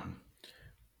 Mm-hmm.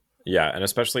 Yeah, and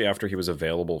especially after he was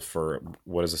available for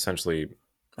what is essentially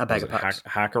a bag of pucks.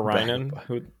 Hakkarainen,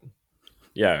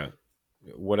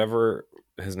 whatever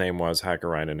his name was,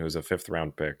 Hakkarainen, who's a 5th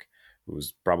round pick,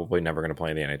 who's probably never going to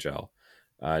play in the NHL.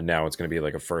 Now it's going to be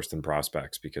like a first in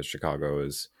prospects because Chicago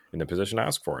is in the position to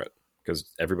ask for it because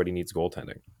everybody needs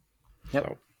goaltending. Yep.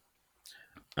 So,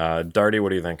 Darty, what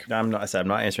do you think? I'm not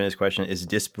answering this question. Is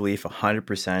disbelief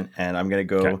 100%? And I'm going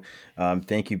to go. Okay.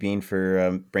 Thank you, Bean,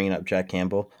 for bringing up Jack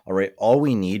Campbell. All right, all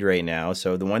we need right now.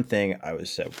 So the one thing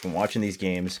I've been watching these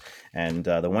games, and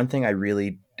the one thing I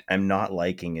really am not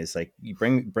liking is like you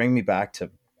bring me back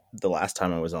to the last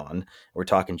time I was on. We're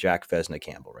talking Jack Vezina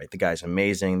Campbell, right? The guy's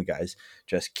amazing. The guy's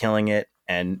just killing it.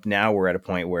 And now we're at a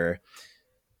point where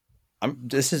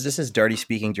this is Darty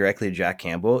speaking directly to Jack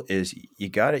Campbell. Is you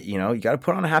got to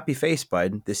put on a happy face,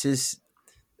 bud.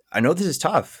 I know this is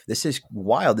tough. This is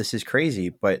wild. This is crazy,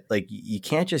 but like you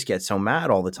can't just get so mad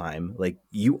all the time. Like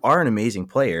you are an amazing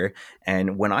player,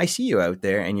 and when I see you out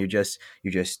there and you're just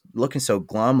looking so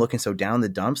glum, looking so down the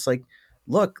dumps, like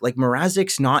look, like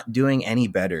Mrazek's not doing any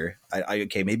better.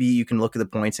 Okay, maybe you can look at the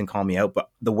points and call me out,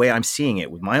 but the way I'm seeing it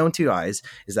with my own 2 eyes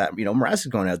is that Mrazek's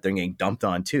going out there and getting dumped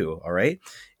on too. All right.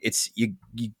 It's you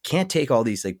can't take all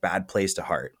these like bad plays to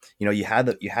heart. You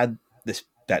had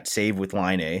that save with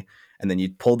Line A, and then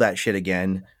you pulled that shit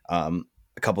again a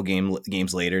couple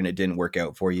games later, and it didn't work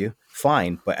out for you.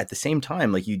 Fine, but at the same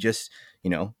time, like you just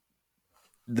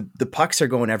the pucks are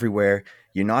going everywhere.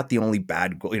 You're not the only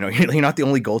you're not the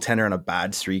only goaltender on a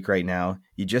bad streak right now.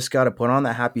 You just got to put on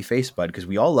that happy face, bud, because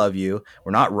we all love you.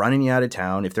 We're not running you out of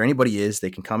town. If there anybody is, they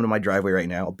can come to my driveway right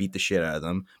now. I'll beat the shit out of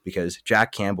them because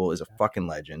Jack Campbell is a fucking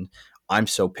legend. I'm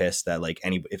so pissed that like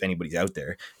if anybody's out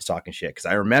there is talking shit, because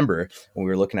I remember when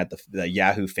we were looking at the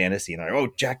Yahoo Fantasy and they're like,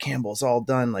 oh, Jack Campbell's all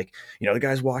done, like, you know, the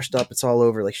guy's washed up, it's all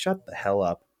over. Like, shut the hell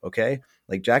up, okay?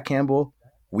 Like, Jack Campbell,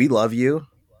 we love you.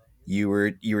 You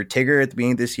were Tigger at the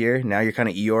beginning of this year. Now you're kind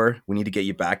of Eeyore. We need to get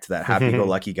you back to that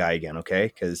happy-go-lucky guy again, okay?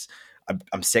 Because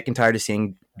I'm sick and tired of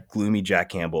seeing gloomy Jack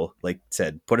Campbell. Like I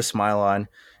said, put a smile on,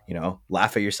 you know,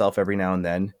 laugh at yourself every now and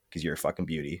then because you're a fucking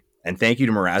beauty. And thank you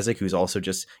to Mrazek, who's also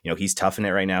just, you know, he's toughing it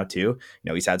right now too. You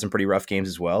know, he's had some pretty rough games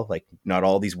as well. Like, not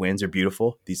all these wins are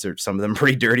beautiful. These are some of them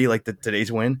pretty dirty, like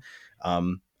today's win. I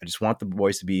just want the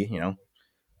boys to be, you know,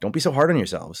 don't be so hard on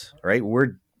yourselves, all right?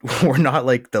 We're not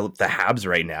like the Habs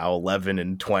right now,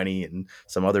 11-20 and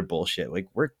some other bullshit. Like,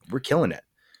 we're killing it.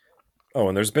 Oh,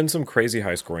 and there's been some crazy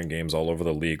high scoring games all over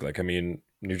the league. Like, I mean,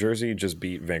 New Jersey just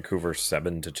beat Vancouver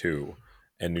 7-2,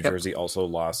 and New Jersey also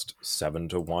lost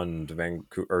 7-1 to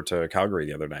Vancouver or to Calgary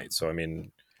the other night. So I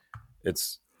mean,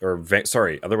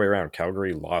 other way around.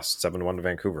 Calgary lost 7-1 to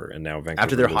Vancouver, and now Vancouver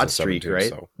after their hot streak, right?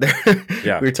 So.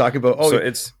 Yeah, we were talking about so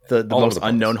it's the most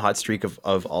unknown hot streak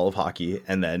of all of hockey,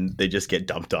 and then they just get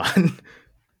dumped on.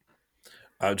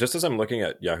 Just as I'm looking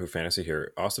at Yahoo Fantasy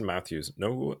here, Austin Matthews,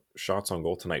 no shots on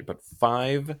goal tonight, but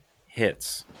 5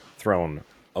 hits thrown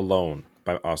alone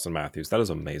by Austin Matthews. That is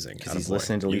amazing. Because he's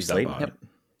listening to Leafs late. Yep.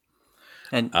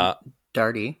 And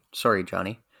Darty, sorry,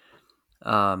 Johnny.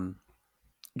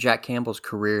 Jack Campbell's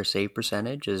career save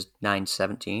percentage is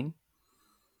 .917,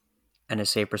 and his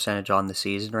save percentage on the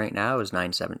season right now is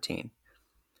 .917.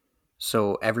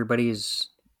 So everybody's,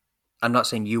 I'm not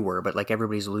saying you were, but like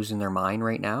everybody's losing their mind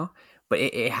right now. But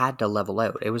it had to level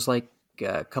out. It was like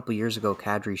a couple years ago,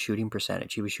 Kadri's shooting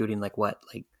percentage. He was shooting like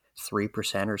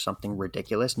 3% or something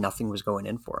ridiculous. Nothing was going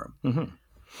in for him. Mm-hmm.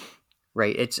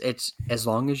 Right? It's as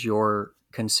long as you're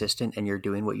consistent and you're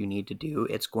doing what you need to do,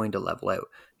 it's going to level out.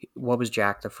 What was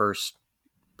Jack the first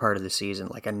part of the season?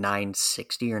 Like a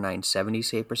 .960 or .970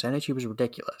 save percentage? He was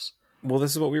ridiculous. Well,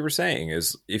 this is what we were saying,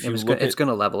 is if you look, it's going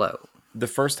to level out. The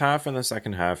first half and the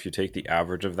second half, you take the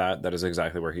average of that is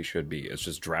exactly where he should be. It's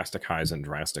just drastic highs and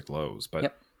drastic lows,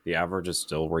 but the average is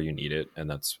still where you need it, and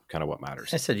that's kind of what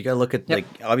matters. I said you got to look at like,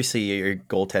 obviously you're a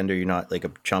goaltender. You're not like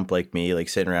a chump like me, like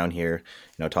sitting around here,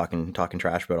 you know, talking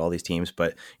trash about all these teams.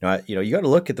 But you got to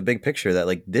look at the big picture. That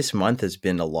like this month has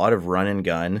been a lot of run and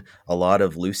gun, a lot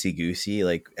of loosey goosey.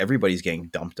 Like everybody's getting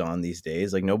dumped on these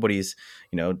days. Like nobody's,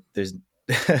 you know, there's.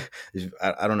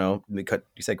 I don't know. You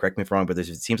said correct me if I'm wrong, but it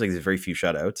seems like there's very few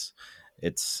shutouts.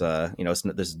 It's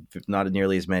there's not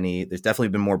nearly as many. There's definitely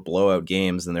been more blowout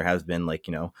games than there has been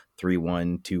 3-1,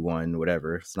 2-1,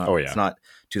 whatever. It's not. It's not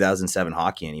 2007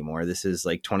 hockey anymore. This is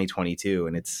like 2022,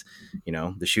 and it's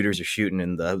the shooters are shooting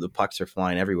and the pucks are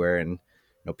flying everywhere, and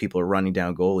people are running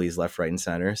down goalies left, right, and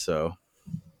center. So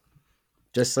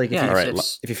just like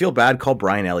if you feel bad, call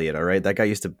Brian Elliott. All right, that guy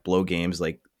used to blow games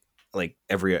like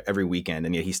every weekend,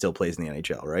 and yet he still plays in the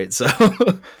NHL, right? So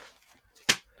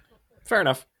fair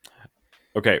enough.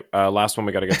 Okay, last one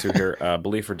we got to get to here.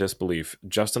 Belief or disbelief?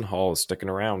 Justin Holl is sticking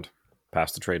around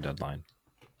past the trade deadline.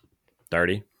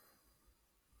 Darty?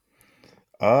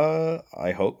 I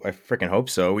freaking hope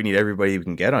so. We need everybody we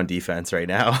can get on defense right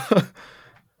now.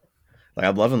 Like,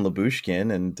 I'm loving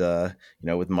Lyubushkin, and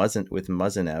with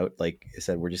Muzzin out, like I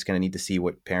said, we're just gonna need to see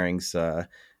what pairings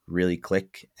really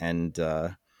click, and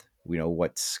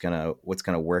what's gonna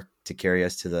work to carry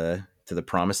us to the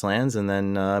promised lands, and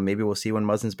then maybe we'll see when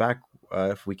Muzzin's back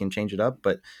if we can change it up.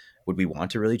 But would we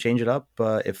want to really change it up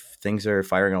if things are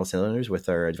firing all cylinders with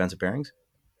our defensive pairings?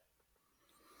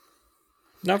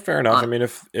 Not fair enough. I mean,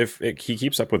 if he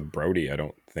keeps up with Brody, I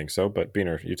don't think so. But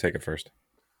Beaner, you take it first.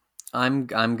 I'm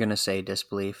gonna say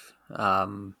disbelief.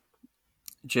 I've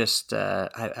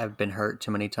been hurt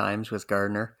too many times with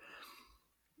Gardner,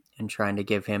 and trying to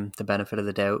give him the benefit of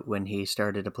the doubt when he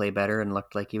started to play better and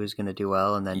looked like he was going to do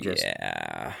well, and then just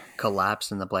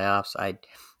collapsed in the playoffs.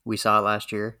 We saw it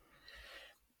last year.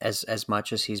 As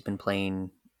much as he's been playing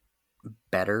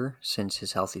better since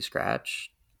his healthy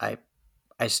scratch, I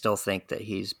still think that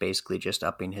he's basically just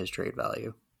upping his trade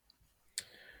value.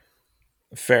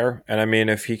 Fair. And I mean,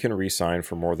 if he can re-sign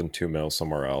for more than $2 million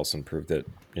somewhere else and prove that,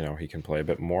 he can play a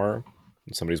bit more,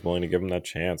 and somebody's willing to give him that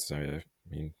chance, I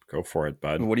mean, go for it,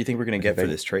 bud. What do you think we're going to get for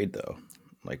this trade, though?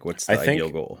 Like, what's the ideal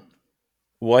goal?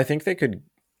 Well, I think they could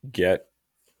get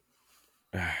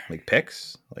like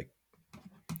picks,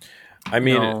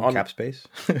 on cap space.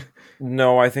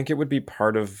 No, I think it would be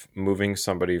part of moving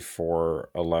somebody for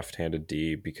a left-handed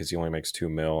D, because he only makes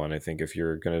 $2 million. And I think if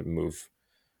you're going to move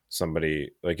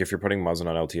somebody, like if you're putting Muzzin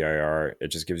on LTIR, it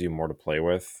just gives you more to play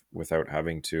with without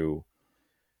having to,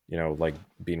 like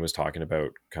Bean was talking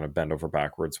about, kind of bend over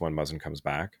backwards when Muzzin comes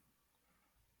back.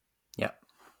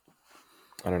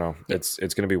 I don't know. It's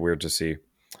going to be weird to see.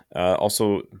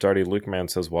 Also, Darty Lukeman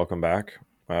says, "Welcome back.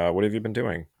 What have you been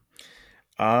doing?"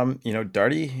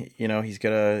 Darty, he's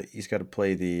gotta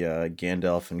play the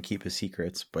Gandalf and keep his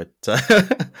secrets, but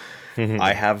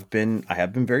I have been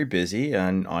very busy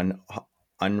on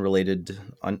unrelated,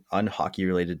 unhockey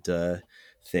related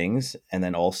things, and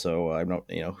then also I'm not,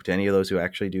 to any of those who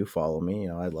actually do follow me,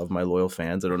 I love my loyal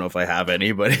fans. I don't know if I have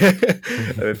any, but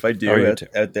if I do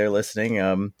out there listening,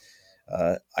 I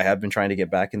have been trying to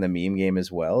get back in the meme game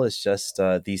as well. It's just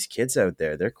these kids out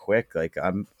there, they're quick. Like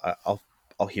I'll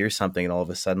hear something and all of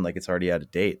a sudden like it's already out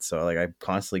of date. So like I'm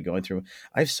constantly going through.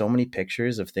 I have so many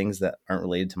pictures of things that aren't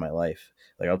related to my life.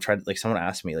 Like I'll try to, like someone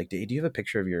asked me like, do you have a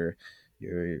picture of your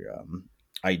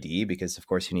ID? Because of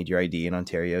course you need your ID in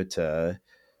Ontario to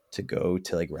go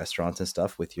to like restaurants and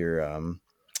stuff with your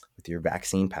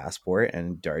vaccine passport.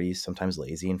 And Darty's sometimes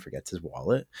lazy and forgets his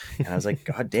wallet. And I was like,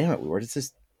 God damn it, where does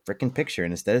this freaking picture?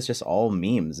 And instead it's just all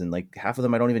memes, and like half of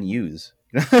them I don't even use.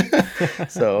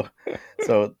 so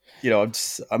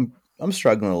I'm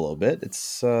struggling a little bit.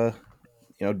 It's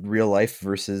real life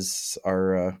versus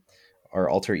our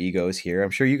alter egos here. I'm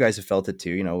sure you guys have felt it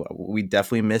too. We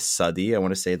definitely miss Suddy. I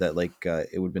want to say that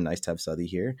it would have been nice to have Suddy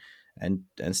here and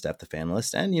Steph the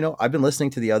Fanalist. And I've been listening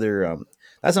to the other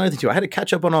that's another thing too. I had to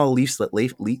catch up on all Leafs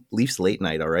late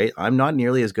night. All right, I'm not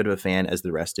nearly as good of a fan as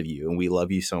the rest of you, and we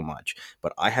love you so much.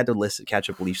 But I had to catch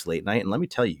up Leafs late night, and let me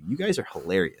tell you, you guys are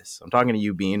hilarious. I'm talking to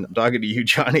you, Bean. I'm talking to you,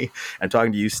 Johnny. I'm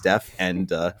talking to you, Steph,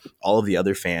 and all of the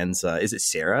other fans. Is it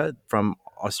Sarah from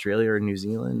Australia or New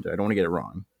Zealand? I don't want to get it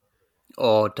wrong.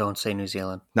 Oh, don't say New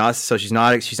Zealand. No, so she's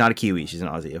not a Kiwi. She's an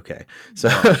Aussie. Okay, so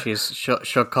no,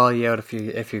 she'll call you out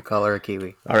if you call her a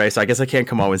Kiwi. All right, so I guess I can't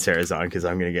come on when Sarah's on because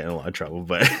I'm gonna get in a lot of trouble.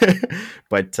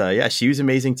 But yeah, she was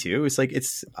amazing too.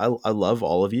 I love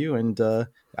all of you, and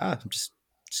just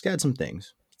got some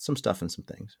stuff and some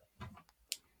things.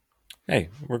 Hey,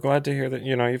 we're glad to hear that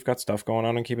you've got stuff going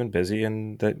on and keeping busy,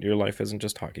 and that your life isn't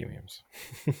just hockey memes.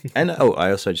 And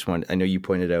I know you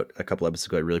pointed out a couple episodes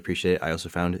ago, I really appreciate it. I also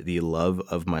found the love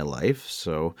of my life,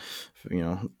 so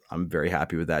I'm very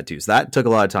happy with that too. So that took a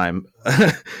lot of time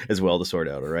as well to sort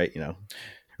out. All right,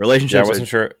 relationships. Yeah, I wasn't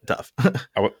sure. Tough.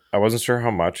 I wasn't sure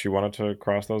how much you wanted to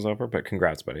cross those over, but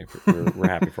congrats, buddy. We're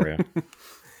happy for you.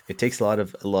 It takes a lot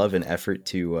of love and effort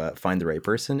to find the right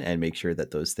person and make sure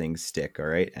that those things stick. All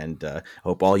right. And I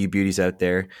hope all you beauties out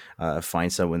there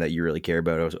find someone that you really care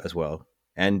about as well.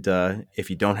 And if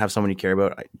you don't have someone you care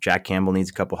about, Jack Campbell needs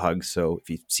a couple hugs. So if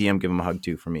you see him, give him a hug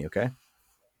too for me. Okay.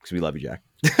 Because we love you, Jack.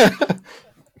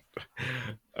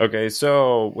 Okay.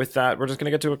 So with that, we're just going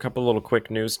to get to a couple little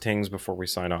quick news tings before we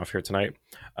sign off here tonight.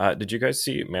 Did you guys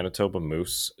see Manitoba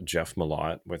Moose, Jeff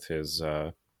Malott with his,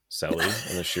 Selly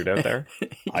in the shootout there?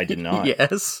 I did not.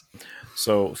 Yes.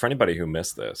 So for anybody who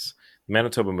missed this,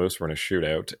 Manitoba Moose were in a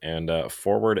shootout, and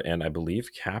forward and I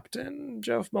believe captain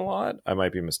Jeff Malott, I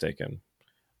might be mistaken.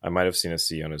 I might have seen a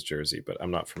C on his jersey, but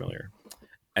I'm not familiar.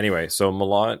 Anyway, so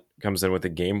Malott comes in with the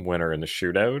game winner in the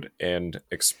shootout, and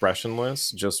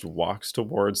expressionless just walks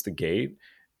towards the gate,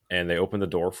 and they open the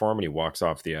door for him, and he walks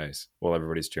off the ice while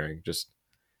everybody's cheering. Just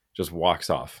walks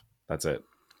off. That's it.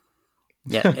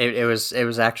 Yeah, it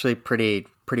was actually pretty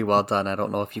well done. I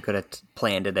don't know if you could have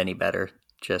planned it any better.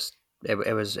 Just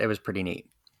it was pretty neat.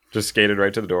 Just skated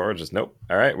right to the door. Just nope.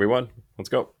 All right, we won. Let's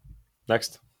go.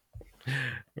 Next.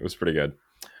 It was pretty good.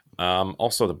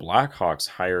 Also, the Blackhawks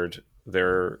hired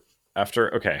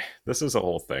okay, this is a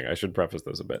whole thing. I should preface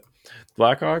this a bit.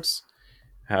 Blackhawks,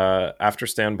 after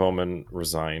Stan Bowman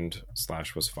resigned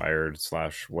 / was fired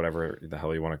 / whatever the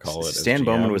hell you want to call it. Stan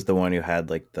Bowman was the one who had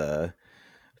like that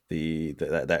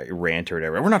rant or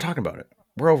whatever. We're not talking about it.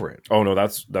 We're over it. Oh no,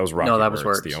 that was Rocky. No, that was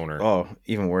Wirtz, the owner. Oh,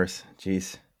 even worse.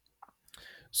 Jeez.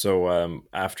 So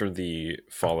after the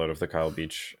fallout of the Kyle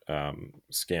Beach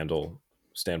scandal,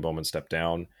 Stan Bowman stepped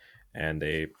down, and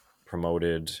they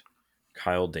promoted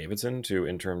Kyle Davidson to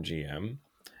interim GM.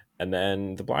 And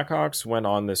then the Blackhawks went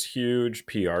on this huge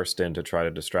PR stint to try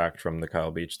to distract from the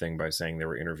Kyle Beach thing by saying they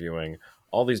were interviewing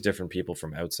all these different people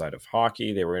from outside of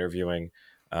hockey. They were interviewing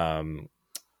the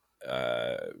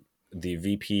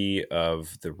VP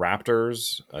of the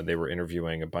Raptors. They were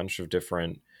interviewing a bunch of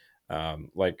different,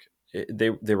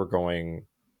 they were going.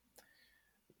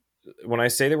 When I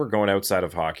say they were going outside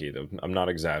of hockey, I'm not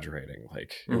exaggerating.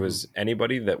 Like it was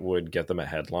anybody that would get them a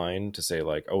headline to say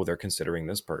like, oh, they're considering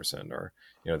this person, or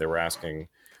they were asking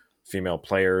female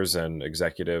players and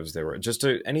executives. They were just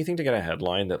anything to get a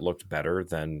headline that looked better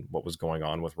than what was going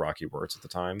on with Rocky Wirtz at the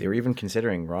time. They were even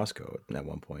considering Roscoe at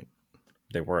one point.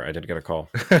 They were. I did get a call.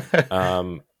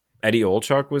 Eddie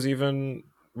Olchuk was even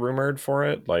rumored for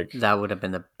it. Like that would have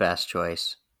been the best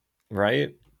choice.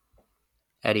 right?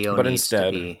 Eddie O But needs to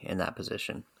instead- be in that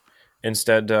position.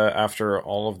 Instead, after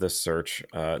all of this search,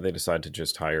 they decided to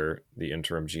just hire the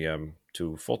interim GM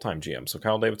to full-time GM. So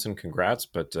Kyle Davidson, congrats,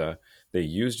 but they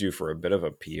used you for a bit of a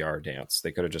PR dance.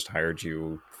 They could have just hired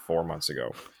you 4 months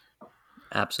ago.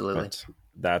 Absolutely. But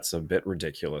that's a bit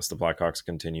ridiculous. The Blackhawks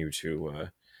continue to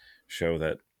show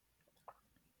that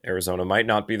Arizona might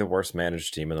not be the worst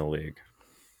managed team in the league.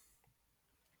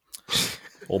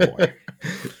 Oh boy.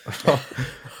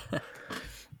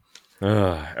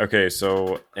 Okay,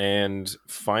 so, and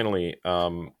finally,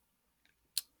 Russia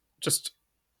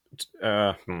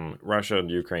and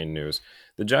Ukraine news.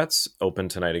 The Jets opened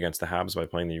tonight against the Habs by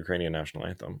playing the Ukrainian national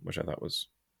anthem, which I thought was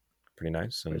pretty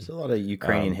nice. And There's a lot of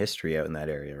Ukrainian history out in that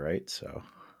area, right? So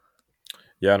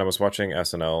yeah, and I was watching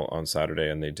SNL on Saturday,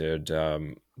 and they did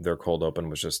their cold open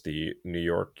was just the New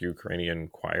York Ukrainian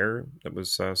choir that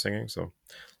was singing. So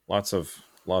lots of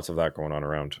that going on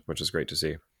around, which is great to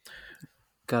see.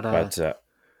 Got a But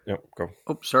no, go.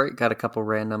 Oh, sorry. Got a couple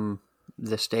random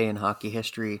this day in hockey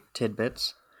history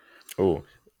tidbits. Oh,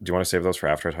 do you want to save those for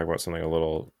after I talk about something a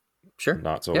little Sure.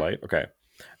 not so Yep. light? Okay.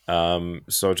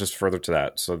 So just further to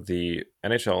that, so the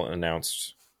NHL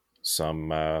announced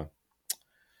some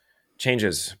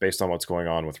changes based on what's going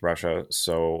on with Russia.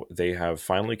 So they have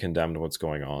finally condemned what's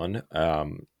going on.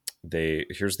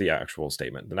 Here's the actual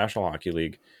statement. The National Hockey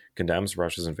League condemns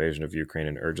Russia's invasion of Ukraine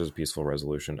and urges a peaceful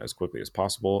resolution as quickly as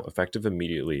possible. Effective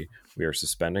immediately, we are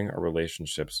suspending our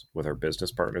relationships with our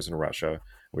business partners in Russia.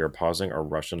 We are pausing our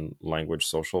Russian language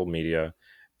social media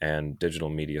and digital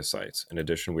media sites. In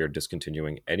addition, we are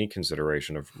discontinuing any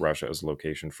consideration of Russia as a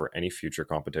location for any future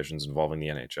competitions involving the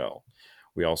NHL.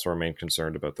 We also remain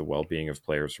concerned about the well-being of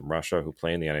players from Russia who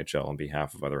play in the NHL on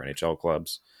behalf of other NHL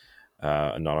clubs,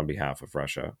 and not on behalf of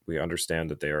Russia. We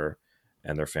understand that they are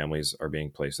and their families are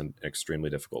being placed in an extremely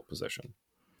difficult position.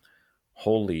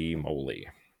 Holy moly.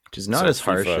 which is not So as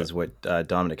harsh FIFA as what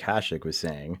Dominic Hasek was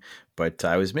saying, but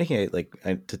I was making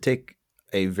it to take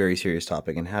a very serious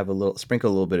topic and have sprinkle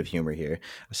a little bit of humor here.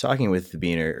 I was talking with the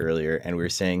Beaner earlier, and we were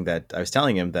saying that I was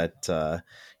telling him that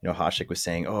Hasek was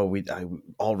saying,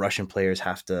 all Russian players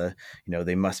have to,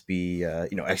 they must be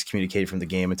excommunicated from the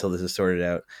game until this is sorted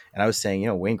out. And I was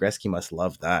saying, Wayne Gretzky must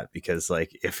love that, because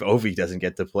like if Ovi doesn't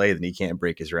get to play, then he can't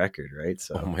break his record, right?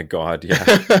 So Oh my God,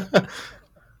 yeah.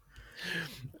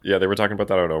 Yeah, they were talking about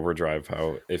that on Overdrive,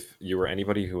 how if you were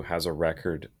anybody who has a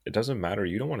record, it doesn't matter.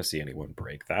 You don't want to see anyone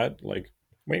break that. Like,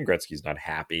 Wayne Gretzky's not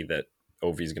happy that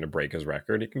Ovi's going to break his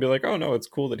record. He can be like, oh no, it's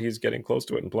cool that he's getting close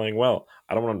to it and playing well.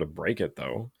 I don't want him to break it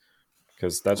though,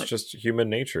 because that's just human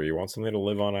nature. You want something to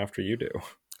live on after you do.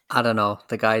 I don't know.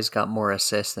 The guy's got more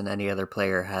assists than any other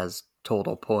player has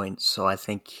total points, so I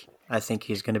think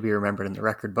he's going to be remembered in the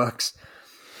record books.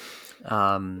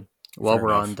 While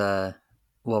we're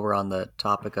on the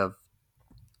topic of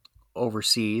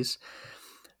overseas,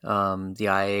 the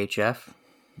IIHF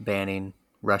banning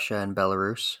Russia and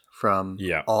Belarus from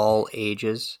all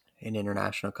ages in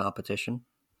international competition.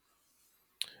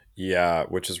 Yeah,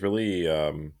 which is really,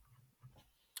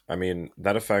 I mean,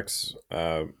 that affects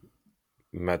Matvei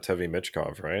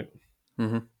Michkov, right?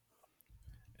 Mm-hmm.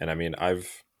 And I mean,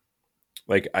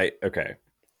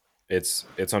 it's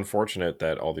unfortunate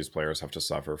that all these players have to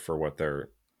suffer for what their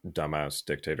dumbass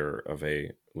dictator of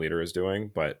a leader is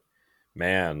doing, but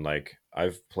man, like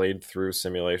I've played through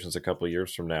simulations a couple of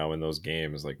years from now in those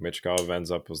games, like Michkov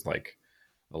ends up as like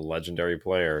a legendary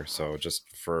player. So just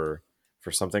for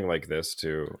something like this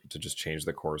to just change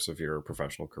the course of your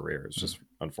professional career is just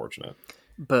unfortunate.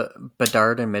 But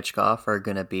Bedard and Michkov are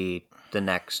going to be the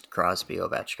next Crosby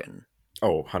Ovechkin.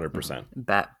 Oh, 100%.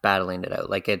 Battling it out.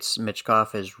 Like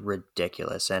Michkov is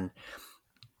ridiculous. And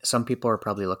some people are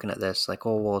probably looking at this like,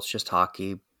 oh, well, it's just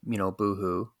hockey,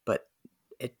 boo-hoo. But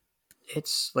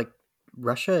it's like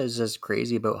Russia is as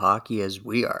crazy about hockey as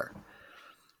we are.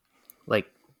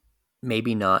 Like,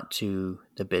 maybe not to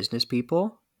the business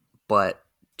people, but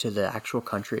to the actual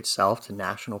country itself, to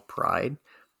national pride,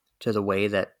 to the way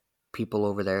that people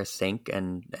over there think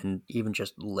and even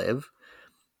just live.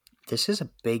 This is a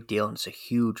big deal, and it's a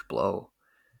huge blow.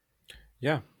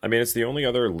 Yeah. I mean, it's the only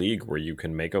other league where you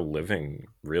can make a living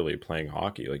really playing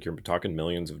hockey. Like, you're talking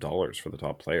millions of dollars for the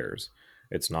top players.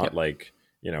 It's not like,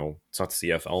 it's not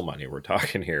CFL money we're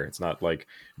talking here. It's not like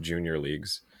junior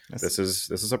leagues. This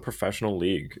is a professional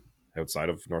league outside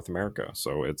of North America.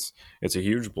 So it's a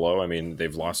huge blow. I mean,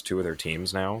 they've lost 2 of their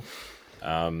teams now.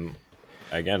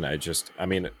 Again,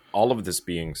 all of this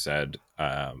being said,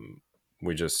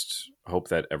 we just hope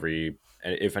that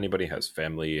if anybody has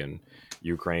family in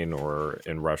Ukraine or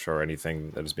in Russia or anything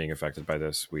that is being affected by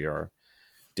this, we are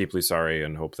deeply sorry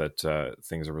and hope that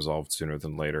things are resolved sooner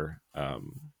than later.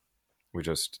 We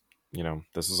just,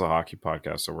 this is a hockey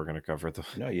podcast, so we're going to cover the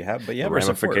the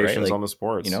ramifications support, right? Like, on the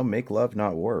sports. Make love,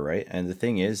 not war, right? And the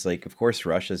thing is, like, of course,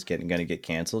 Russia's going to get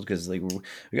canceled because like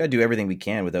we got to do everything we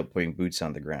can without putting boots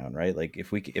on the ground, right? Like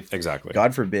if exactly,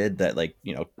 God forbid that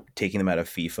taking them out of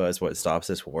FIFA is what stops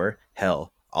this war.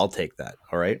 Hell, I'll take that.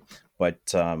 All right, but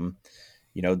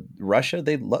Russia,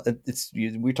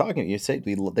 we're talking. You say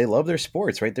they love their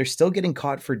sports, right? They're still getting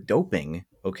caught for doping.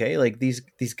 Okay, like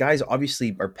these guys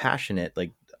obviously are passionate,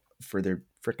 like, for their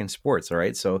freaking sports. All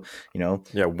right, so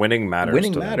winning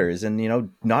matters.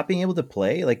 And not being able to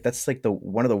play, like, that's like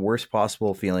one of the worst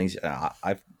possible feelings.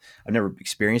 I've never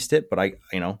experienced it, but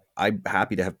I'm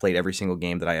happy to have played every single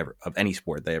game that I ever of any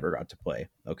sport that I ever got to play.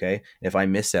 Okay, if I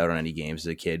missed out on any games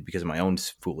as a kid because of my own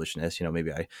foolishness,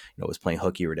 maybe I was playing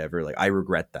hooky or whatever, like, I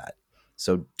regret that.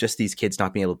 So just these kids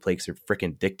not being able to play because their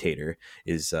freaking dictator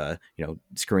is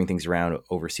screwing things around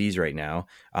overseas right now.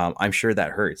 I'm sure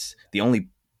that hurts. The only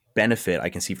benefit I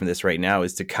can see from this right now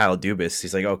is to Kyle Dubas.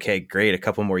 He's like, okay, great, a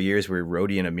couple more years where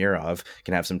Rodi and Amirov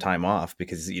can have some time off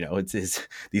because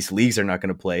these leagues are not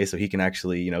going to play, so he can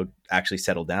actually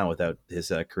settle down without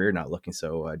his career not looking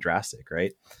so drastic,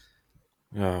 right?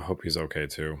 I hope he's okay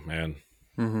too, man.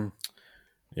 Mm-hmm.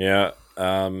 Yeah,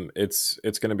 it's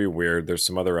going to be weird. There's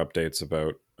some other updates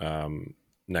about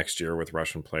next year with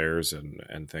Russian players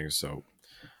and things, so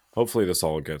hopefully this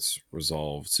all gets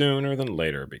resolved sooner than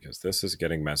later because this is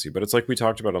getting messy. But it's like we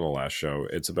talked about on the last show.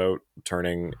 It's about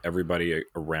turning everybody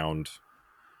around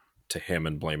to him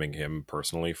and blaming him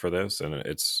personally for this. And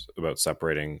it's about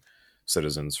separating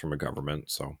citizens from a government.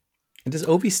 So, and does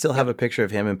Ovi still have a picture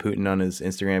of him and Putin on his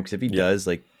Instagram? Because if he does,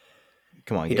 like,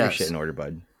 come on, get your shit in order,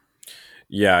 bud.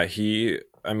 Yeah,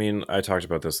 I talked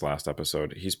about this last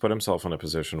episode. He's put himself in a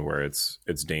position where it's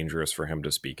dangerous for him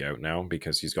to speak out now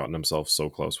because he's gotten himself so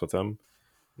close with him.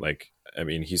 Like,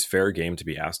 he's fair game to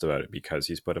be asked about it because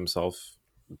he's put himself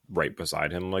right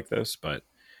beside him like this. But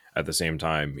at the same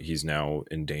time, he's now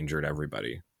endangered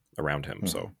everybody around him.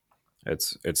 So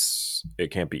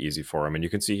it can't be easy for him. And you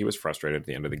can see he was frustrated at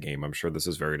the end of the game. I'm sure this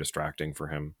is very distracting for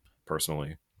him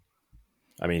personally.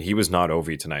 He was not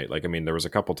Ovi tonight. Like, there was a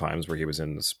couple times where he was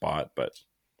in the spot, but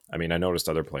I noticed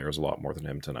other players a lot more than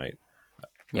him tonight.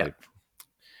 Yeah.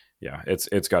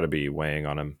 It's got to be weighing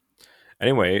on him.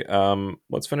 Anyway,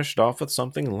 let's finish it off with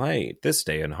something light. This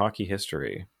day in hockey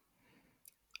history.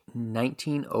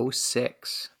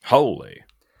 1906. Holy.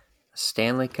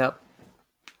 Stanley Cup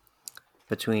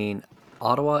between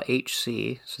Ottawa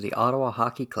HC, so the Ottawa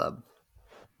Hockey Club,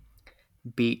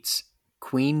 beats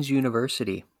Queen's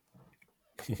University.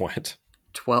 What?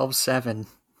 12-7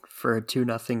 for a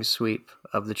 2-0 sweep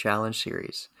of the Challenge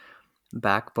Series,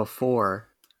 back before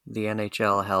the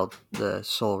NHL held the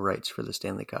sole rights for the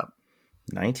Stanley Cup.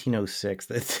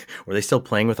 1906. Were they still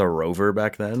playing with a rover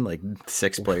back then? Like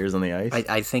 6 players on the ice?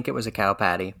 I think it was a cow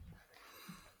patty.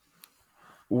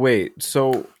 Wait,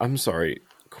 so I'm sorry.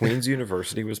 Queen's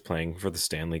University was playing for the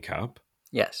Stanley Cup?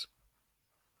 Yes.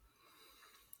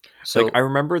 So I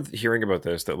remember hearing about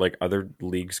this, that like other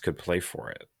leagues could play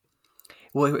for it.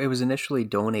 Well, it was initially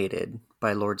donated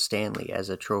by Lord Stanley as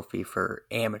a trophy for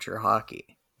amateur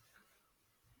hockey.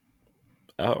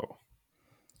 Oh.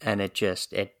 And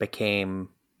it became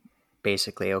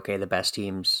basically, okay, the best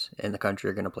teams in the country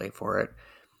are going to play for it.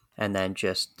 And then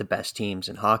just the best teams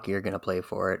in hockey are going to play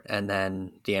for it. And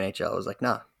then the NHL was like,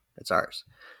 nah, it's ours.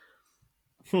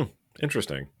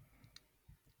 Interesting.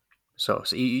 So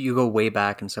you go way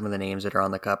back, and some of the names that are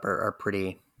on the cup are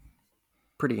pretty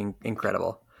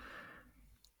incredible.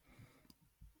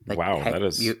 Like, wow, heck, that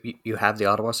is... You have the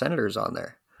Ottawa Senators on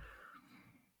there.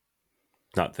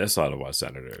 Not this Ottawa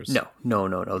Senators.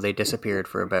 No. They disappeared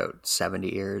for about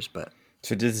 70 years, but...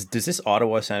 So does this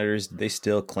Ottawa Senators, they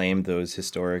still claim those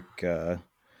historic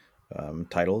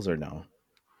titles or no?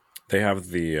 They have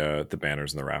the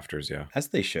banners and the rafters, yeah. As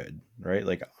they should, right?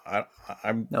 Like,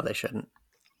 I'm... No, they shouldn't.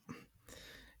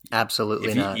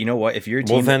 Absolutely not. You know what? If your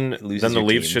team then the loses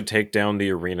Leafs should take down the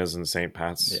arenas in St.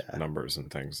 Pat's numbers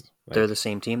and things. They're the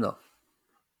same team, though.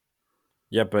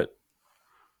 Yeah, but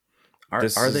are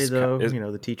they though?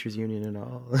 The teachers union and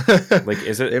all. Like,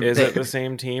 is it the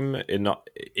same team?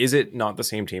 Is it not the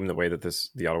same team? The way that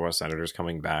the Ottawa Senators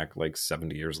coming back like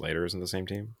 70 years later isn't the same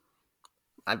team.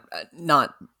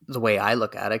 Not the way I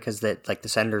look at it, because the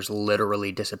Senators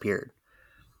literally disappeared.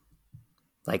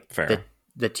 Like, fair.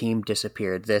 The team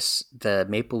disappeared. The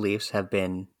Maple Leafs have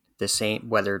been the same,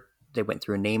 whether they went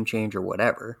through a name change or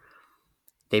whatever.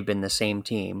 They've been the same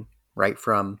team right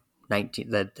from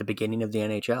the beginning of the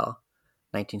NHL,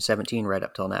 1917, right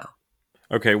up till now.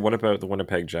 Okay, what about the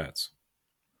Winnipeg Jets?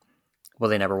 Well,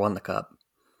 they never won the cup.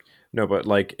 No, but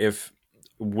like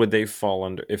would they fall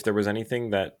under if there was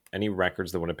any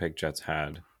records the Winnipeg Jets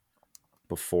had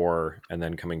before and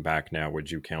then coming back now, would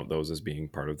you count those as being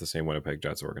part of the same Winnipeg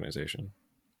Jets organization?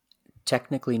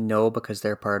 Technically, no, because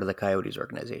they're part of the Coyotes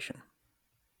organization.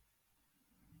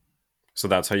 So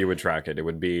that's how you would track it. It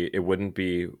wouldn't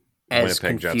be As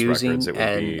Winnipeg Jets confusing records. It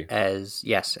would be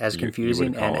as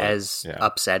confusing and as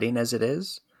upsetting as it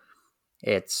is.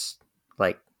 It's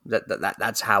like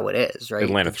that's how it is, right?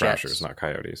 Atlanta The Thrashers, Jets. not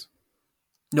Coyotes.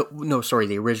 No, sorry.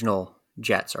 The original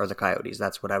Jets are the Coyotes.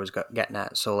 That's what I was getting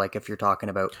at. So, like, if you're talking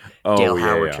about Dale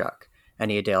Hawerchuk,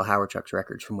 any of Dale Hawerchuk's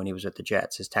records from when he was with the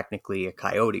Jets is technically a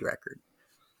Coyote record.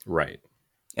 Right.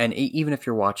 And even if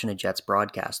you're watching a Jets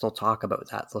broadcast, they'll talk about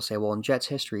that. They'll say, well, in Jets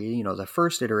history, the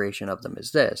first iteration of them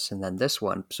is this, and then this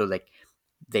one. So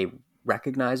they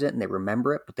recognize it and they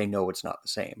remember it, but they know it's not the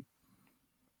same.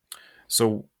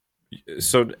 So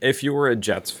if you were a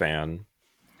Jets fan,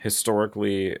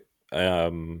 historically,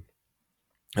 an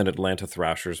Atlanta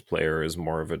Thrashers player is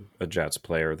more of a Jets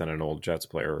player than an old Jets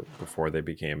player before they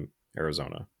became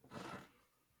Arizona.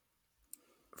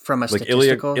 From a like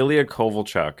statistical... Ilya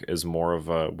Kovalchuk is more of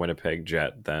a Winnipeg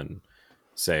Jet than,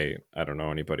 say, I don't know,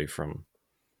 anybody from...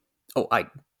 Oh, like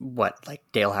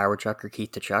Dale Hawerchuk or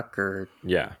Keith Tkachuk or...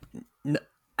 Yeah. No,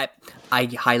 I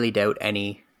highly doubt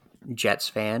any Jets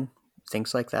fan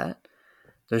thinks like that.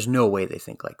 There's no way they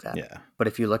think like that. Yeah. But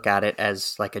if you look at it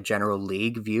as like a general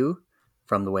league view,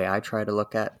 from the way I try to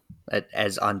look at it,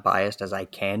 as unbiased as I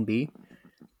can be,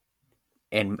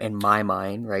 in my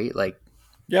mind, right? Like,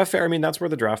 yeah, fair. I mean, that's where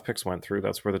the draft picks went through.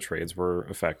 That's where the trades were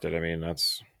affected. I mean,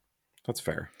 that's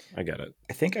fair. I get it.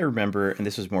 I think I remember, and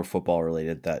this was more football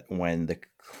related, that when the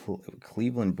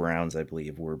Cleveland Browns, I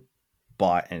believe, were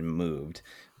bought and moved,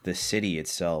 the city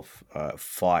itself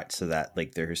fought so that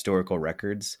like their historical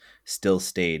records still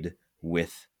stayed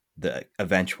with the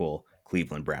eventual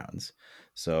Cleveland Browns.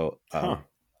 So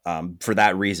for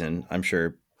that reason, I'm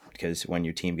sure, because when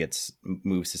your team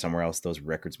moves to somewhere else, those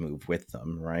records move with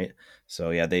them, right?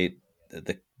 So yeah,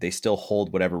 they still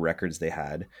hold whatever records they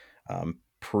had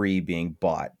pre being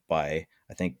bought by.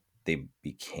 I think they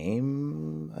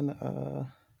became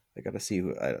I got to see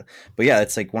who. But yeah,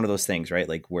 it's like one of those things, right?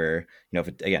 Like where if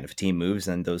a team moves,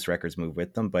 then those records move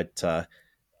with them. But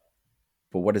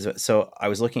what is it? So I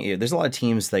was looking. There's a lot of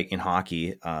teams like in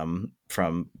hockey from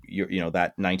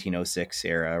that 1906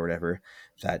 era or whatever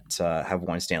that have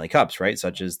won Stanley Cups, right?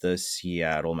 Such as the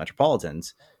Seattle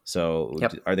Metropolitans. So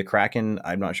yep. Are the Kraken?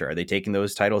 I'm not sure. Are they taking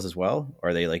those titles as well?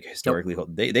 Or are they like historically? Nope.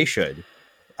 They should.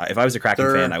 If I was a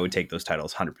Kraken fan, I would take those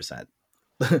titles 100%.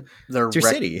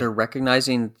 They're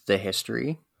recognizing the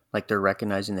history, like they're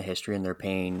recognizing the history, and they're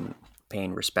paying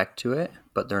respect to it,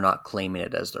 but they're not claiming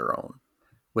it as their own,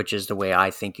 which is the way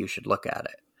I think you should look at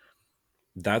it.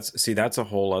 That's a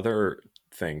whole other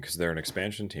thing, because they're an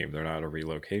expansion team. They're not a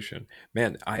relocation.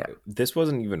 Man, this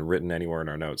wasn't even written anywhere in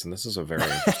our notes, and this is a very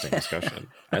interesting discussion.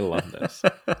 I love this.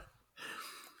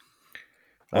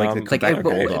 Like the Quebec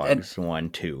Bulldogs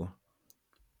won too.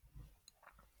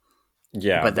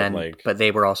 Yeah, but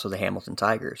they were also the Hamilton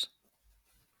Tigers.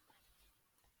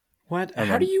 What?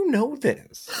 How do you know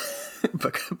this?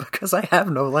 Because I have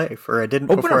no life, or I didn't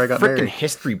before I got married. Open a freaking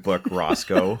history book,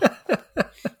 Roscoe.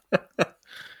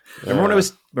 Remember when I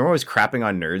was crapping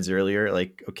on nerds earlier?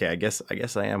 Like, okay, I guess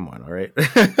I am one. All right.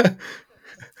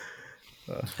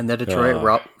 And the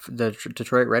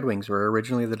Detroit Red Wings were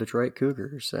originally the Detroit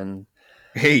Cougars, and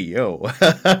hey yo.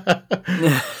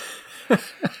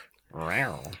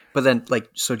 But then,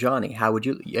 so Johnny, how would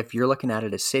you, if you're looking at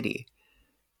it as city,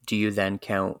 do you then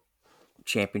count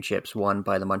championships won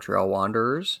by the Montreal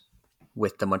Wanderers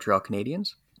with the Montreal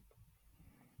Canadiens?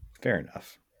 Fair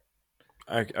enough.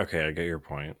 Okay, I get your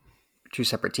point. Two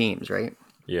separate teams, right?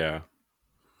 Yeah.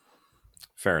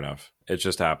 Fair enough. It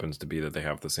just happens to be that they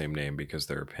have the same name because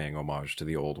they're paying homage to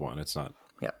the old one. It's not.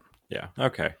 Yeah. Yeah.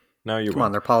 Okay. No, you come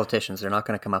on. They're politicians. They're not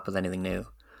going to come up with anything new.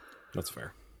 That's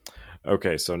fair.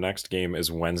 Okay, so next game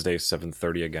is Wednesday,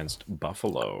 7:30 against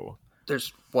Buffalo.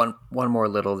 There's one more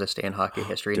little this day in hockey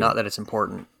history. Not that it's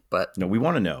important, but no, we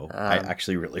want to know. I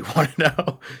actually really want to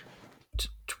know.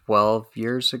 12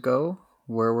 years ago,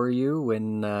 where were you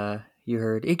when you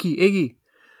heard Iggy?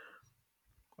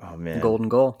 Oh man, golden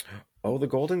goal. Oh, the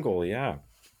golden goal. Yeah.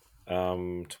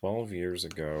 12 years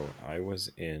ago, I was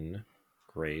in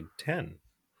grade 10.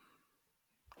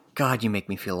 God, you make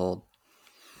me feel old.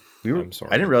 I'm sorry.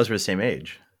 I didn't realize we're the same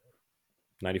age.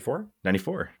 94?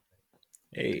 94.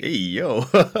 Hey yo.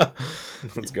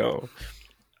 Let's go.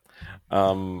 I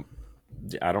don't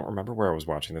remember where I was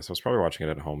watching this. I was probably watching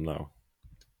it at home though.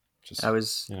 Just I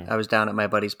was you know. I was down at my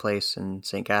buddy's place in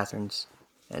St. Catharines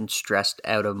and stressed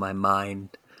out of my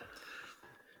mind.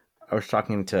 I was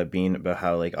talking to Bean about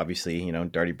how, like, obviously,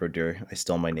 Darty Brodeur, I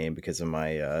stole my name because of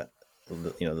my,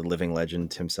 the living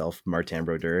legend himself, Martin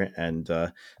Brodeur. And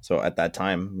so at that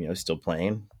time, still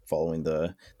playing, following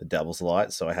the Devils a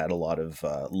lot. So I had a lot of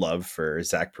love for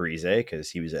Zach Parise because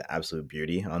he was an absolute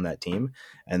beauty on that team.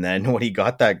 And then when he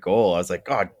got that goal, I was like,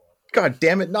 God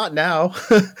damn it, not now.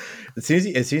 as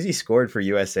soon as he scored for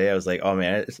USA, I was like, oh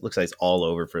man, it looks like it's all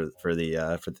over for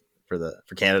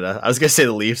Canada. I was gonna say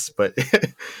the Leafs, but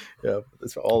yeah,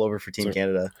 it's all over for Team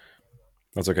Canada.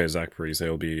 That's okay. Zach Parise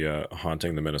will be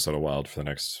haunting the Minnesota Wild for the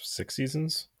next 6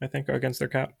 seasons, I think, against their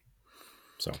cap.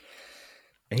 So,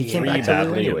 and he came back to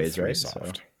Lou anyways, right?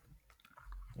 Soft.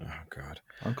 So. Oh God,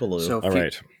 Uncle Lou. So all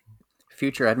right.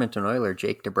 Future Edmonton Oiler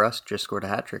Jake DeBrusk just scored a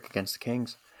hat trick against the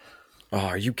Kings. Oh,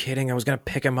 are you kidding? I was gonna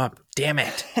pick him up. Damn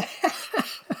it!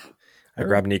 I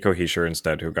grabbed Nico Hischier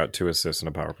instead, who got 2 assists and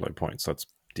a power play point. So that's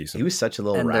decent. He was such a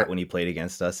little rat when he played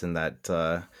against us in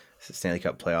that Stanley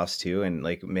Cup playoffs too, and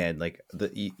like, man, like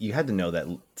you had to know that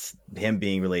him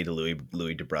being related to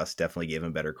Louis DeBrusk definitely gave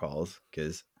him better calls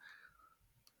because,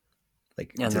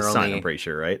 like, it's his son, I'm pretty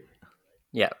sure, right?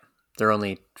 Yeah, they're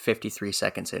only 53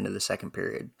 seconds into the second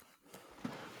period.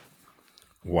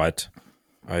 What?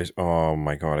 Oh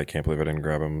my God, I can't believe I didn't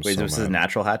grab him. Wait, this is a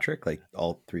natural hat trick, like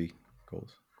all 3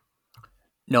 goals?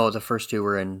 No, the first 2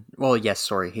 were in. Well, yes,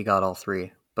 sorry, he got all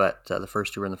 3. But the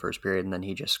first 2 were in the first period, and then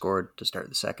he just scored to start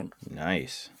the second.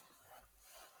 Nice.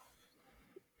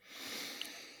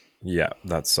 Yeah,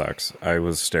 that sucks. I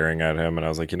was staring at him, and I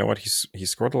was like, you know what? He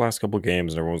scored the last couple of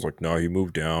games, and everyone was like, no, he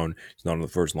moved down. He's not on the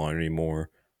first line anymore.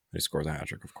 And he scores a hat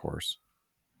trick, of course.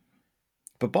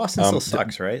 But Boston still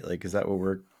sucks, right? Like, is that what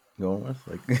we're going with?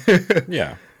 Like,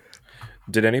 yeah.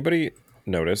 Did anybody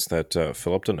notice that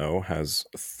Philip Deneau has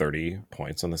 30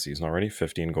 points on the season already?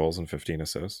 15 goals and 15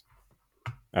 assists?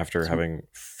 After having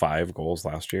 5 goals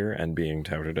last year and being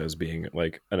touted as being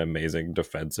like an amazing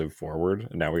defensive forward,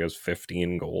 and now he has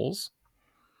 15 goals.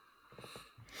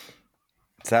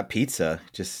 It's that pizza,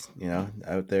 just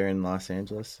out there in Los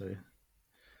Angeles. So.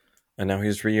 And now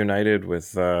he's reunited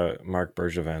with Marc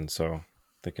Bergevin, so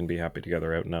they can be happy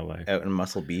together out in LA, out in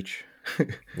Muscle Beach.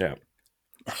 Yeah.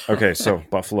 Okay, so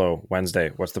Buffalo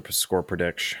Wednesday. What's the score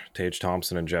prediction? Tage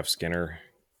Thompson and Jeff Skinner.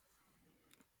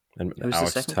 And Who's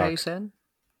Alex the second Tuck. guy you said?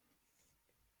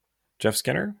 Jeff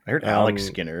Skinner? I heard Alex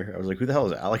Skinner. I was like, who the hell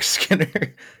is Alex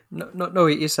Skinner? No,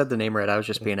 you said the name right. I was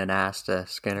just being an ass to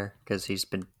Skinner because he's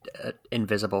been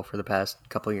invisible for the past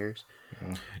couple years.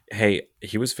 Hey,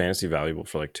 he was fantasy valuable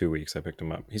for like 2 weeks. I picked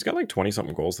him up. He's got like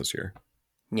 20-something goals this year.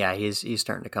 Yeah, he's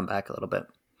starting to come back a little bit.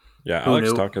 Yeah,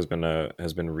 Alex Tuck has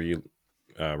been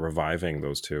reviving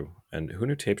those two. And who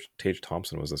knew Tage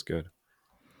Thompson was this good?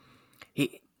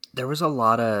 There was a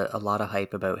lot of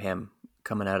hype about him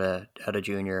coming out of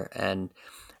junior, and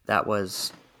that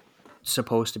was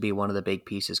supposed to be one of the big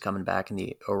pieces coming back in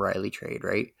the O'Reilly trade,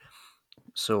 right?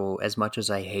 So as much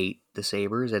as I hate the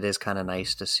Sabres, it is kind of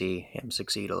nice to see him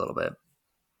succeed a little bit.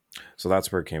 So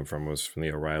that's where it came from, was from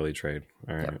the O'Reilly trade.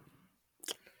 All right.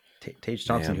 Yep. Tage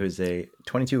Thompson, who's a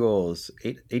 22 goals,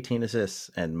 18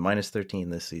 assists, and minus 13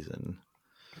 this season.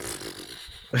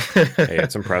 Hey,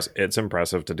 it's impressive. It's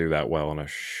impressive to do that well on a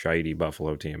shitey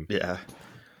Buffalo team. Yeah.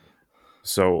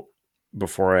 So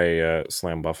before I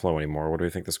slam Buffalo anymore, what do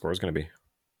you think the score is going to be?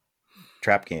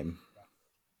 Trap game.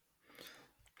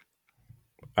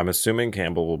 I'm assuming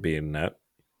Campbell will be in net.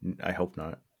 I hope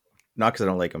not. Not because I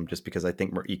don't like him, just because I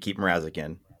think you keep Mrazek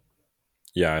in.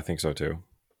 Yeah, I think so too.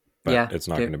 But yeah, it's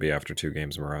not going to be after 2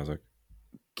 games of Mrazek.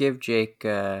 Give Jake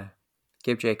a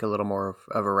little more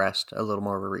of a rest, a little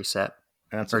more of a reset.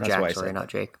 That's Jack, why I sorry, said not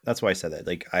Jake. That's why I said that.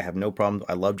 Like, I have no problem.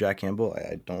 I love Jack Campbell.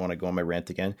 I don't want to go on my rant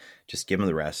again. Just give him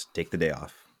the rest. Take the day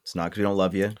off. It's not because we don't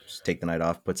love you. Just take the night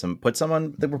off. Put some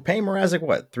on. We're paying Mrazek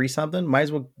what, 3-something? Might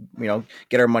as well,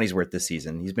 get our money's worth this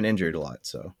season. He's been injured a lot,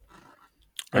 so.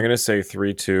 I'm going to say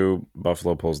 3-2.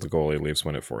 Buffalo pulls the goalie. Leafs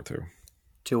win it 4-2.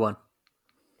 2-1.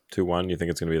 2-1. You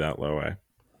think it's going to be that low, eh?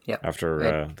 Yeah.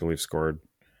 After the Leafs scored,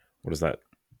 what is that?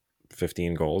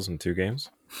 15 goals in 2 games?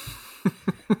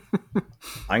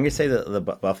 I'm going to say that the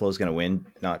Buffalo's going to win,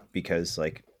 not because,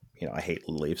 like, I hate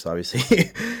the Leafs,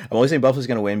 obviously. I'm only saying Buffalo's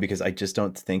going to win because I just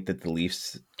don't think that the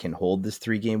Leafs can hold this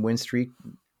 3-game win streak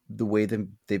the way that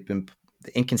they've been.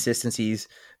 The inconsistencies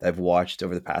that I've watched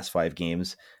over the past 5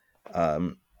 games,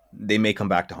 they may come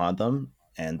back to haunt them,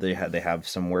 and they have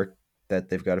some work that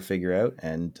they've got to figure out.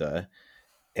 And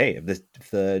hey,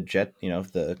 if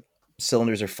the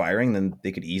cylinders are firing, then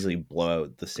they could easily blow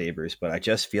out the Sabres. But I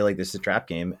just feel like this is a trap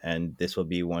game, and this will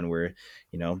be one where,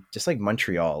 just like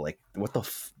Montreal, like what the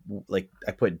like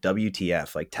I put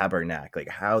WTF, like Tabarnak, like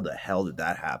how the hell did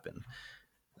that happen?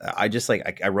 I just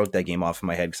I wrote that game off in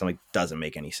my head because I'm like, doesn't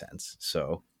make any sense.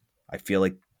 So I feel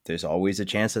like there's always a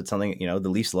chance that something, the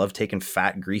Leafs love taking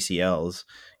fat, greasy L's,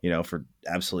 for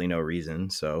absolutely no reason.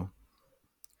 So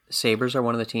Sabres are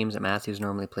one of the teams that Matthews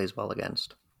normally plays well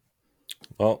against.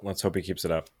 Well, let's hope he keeps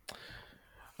it up.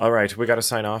 All right, we got to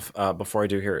sign off. Before I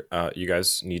do here, you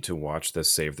guys need to watch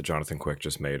this save that Jonathan Quick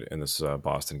just made in this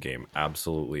Boston game.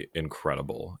 Absolutely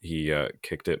incredible. He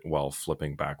kicked it while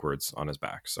flipping backwards on his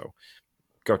back. So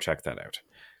go check that out.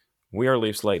 We are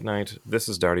Leafs Late Night. This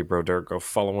is Darty Brodeur. Go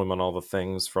follow him on all the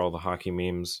things for all the hockey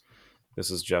memes. This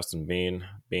is Justin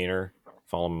Beaner.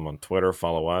 Follow him on Twitter.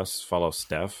 Follow us. Follow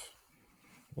Steph.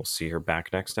 We'll see her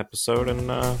back next episode and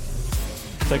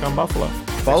take on Buffalo.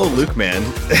 Follow Luke Man.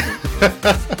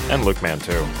 And Luke Man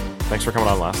too. Thanks for coming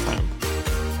on last time.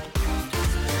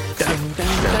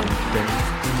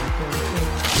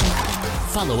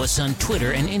 Follow us on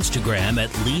Twitter and Instagram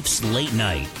at Leafs Late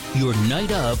Night, your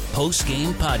night of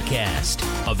post-game podcast.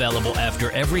 Available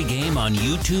after every game on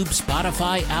YouTube,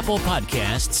 Spotify, Apple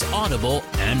Podcasts, Audible,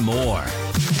 and more.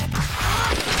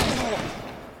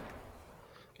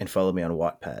 And follow me on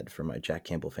Wattpad for my Jack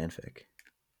Campbell fanfic.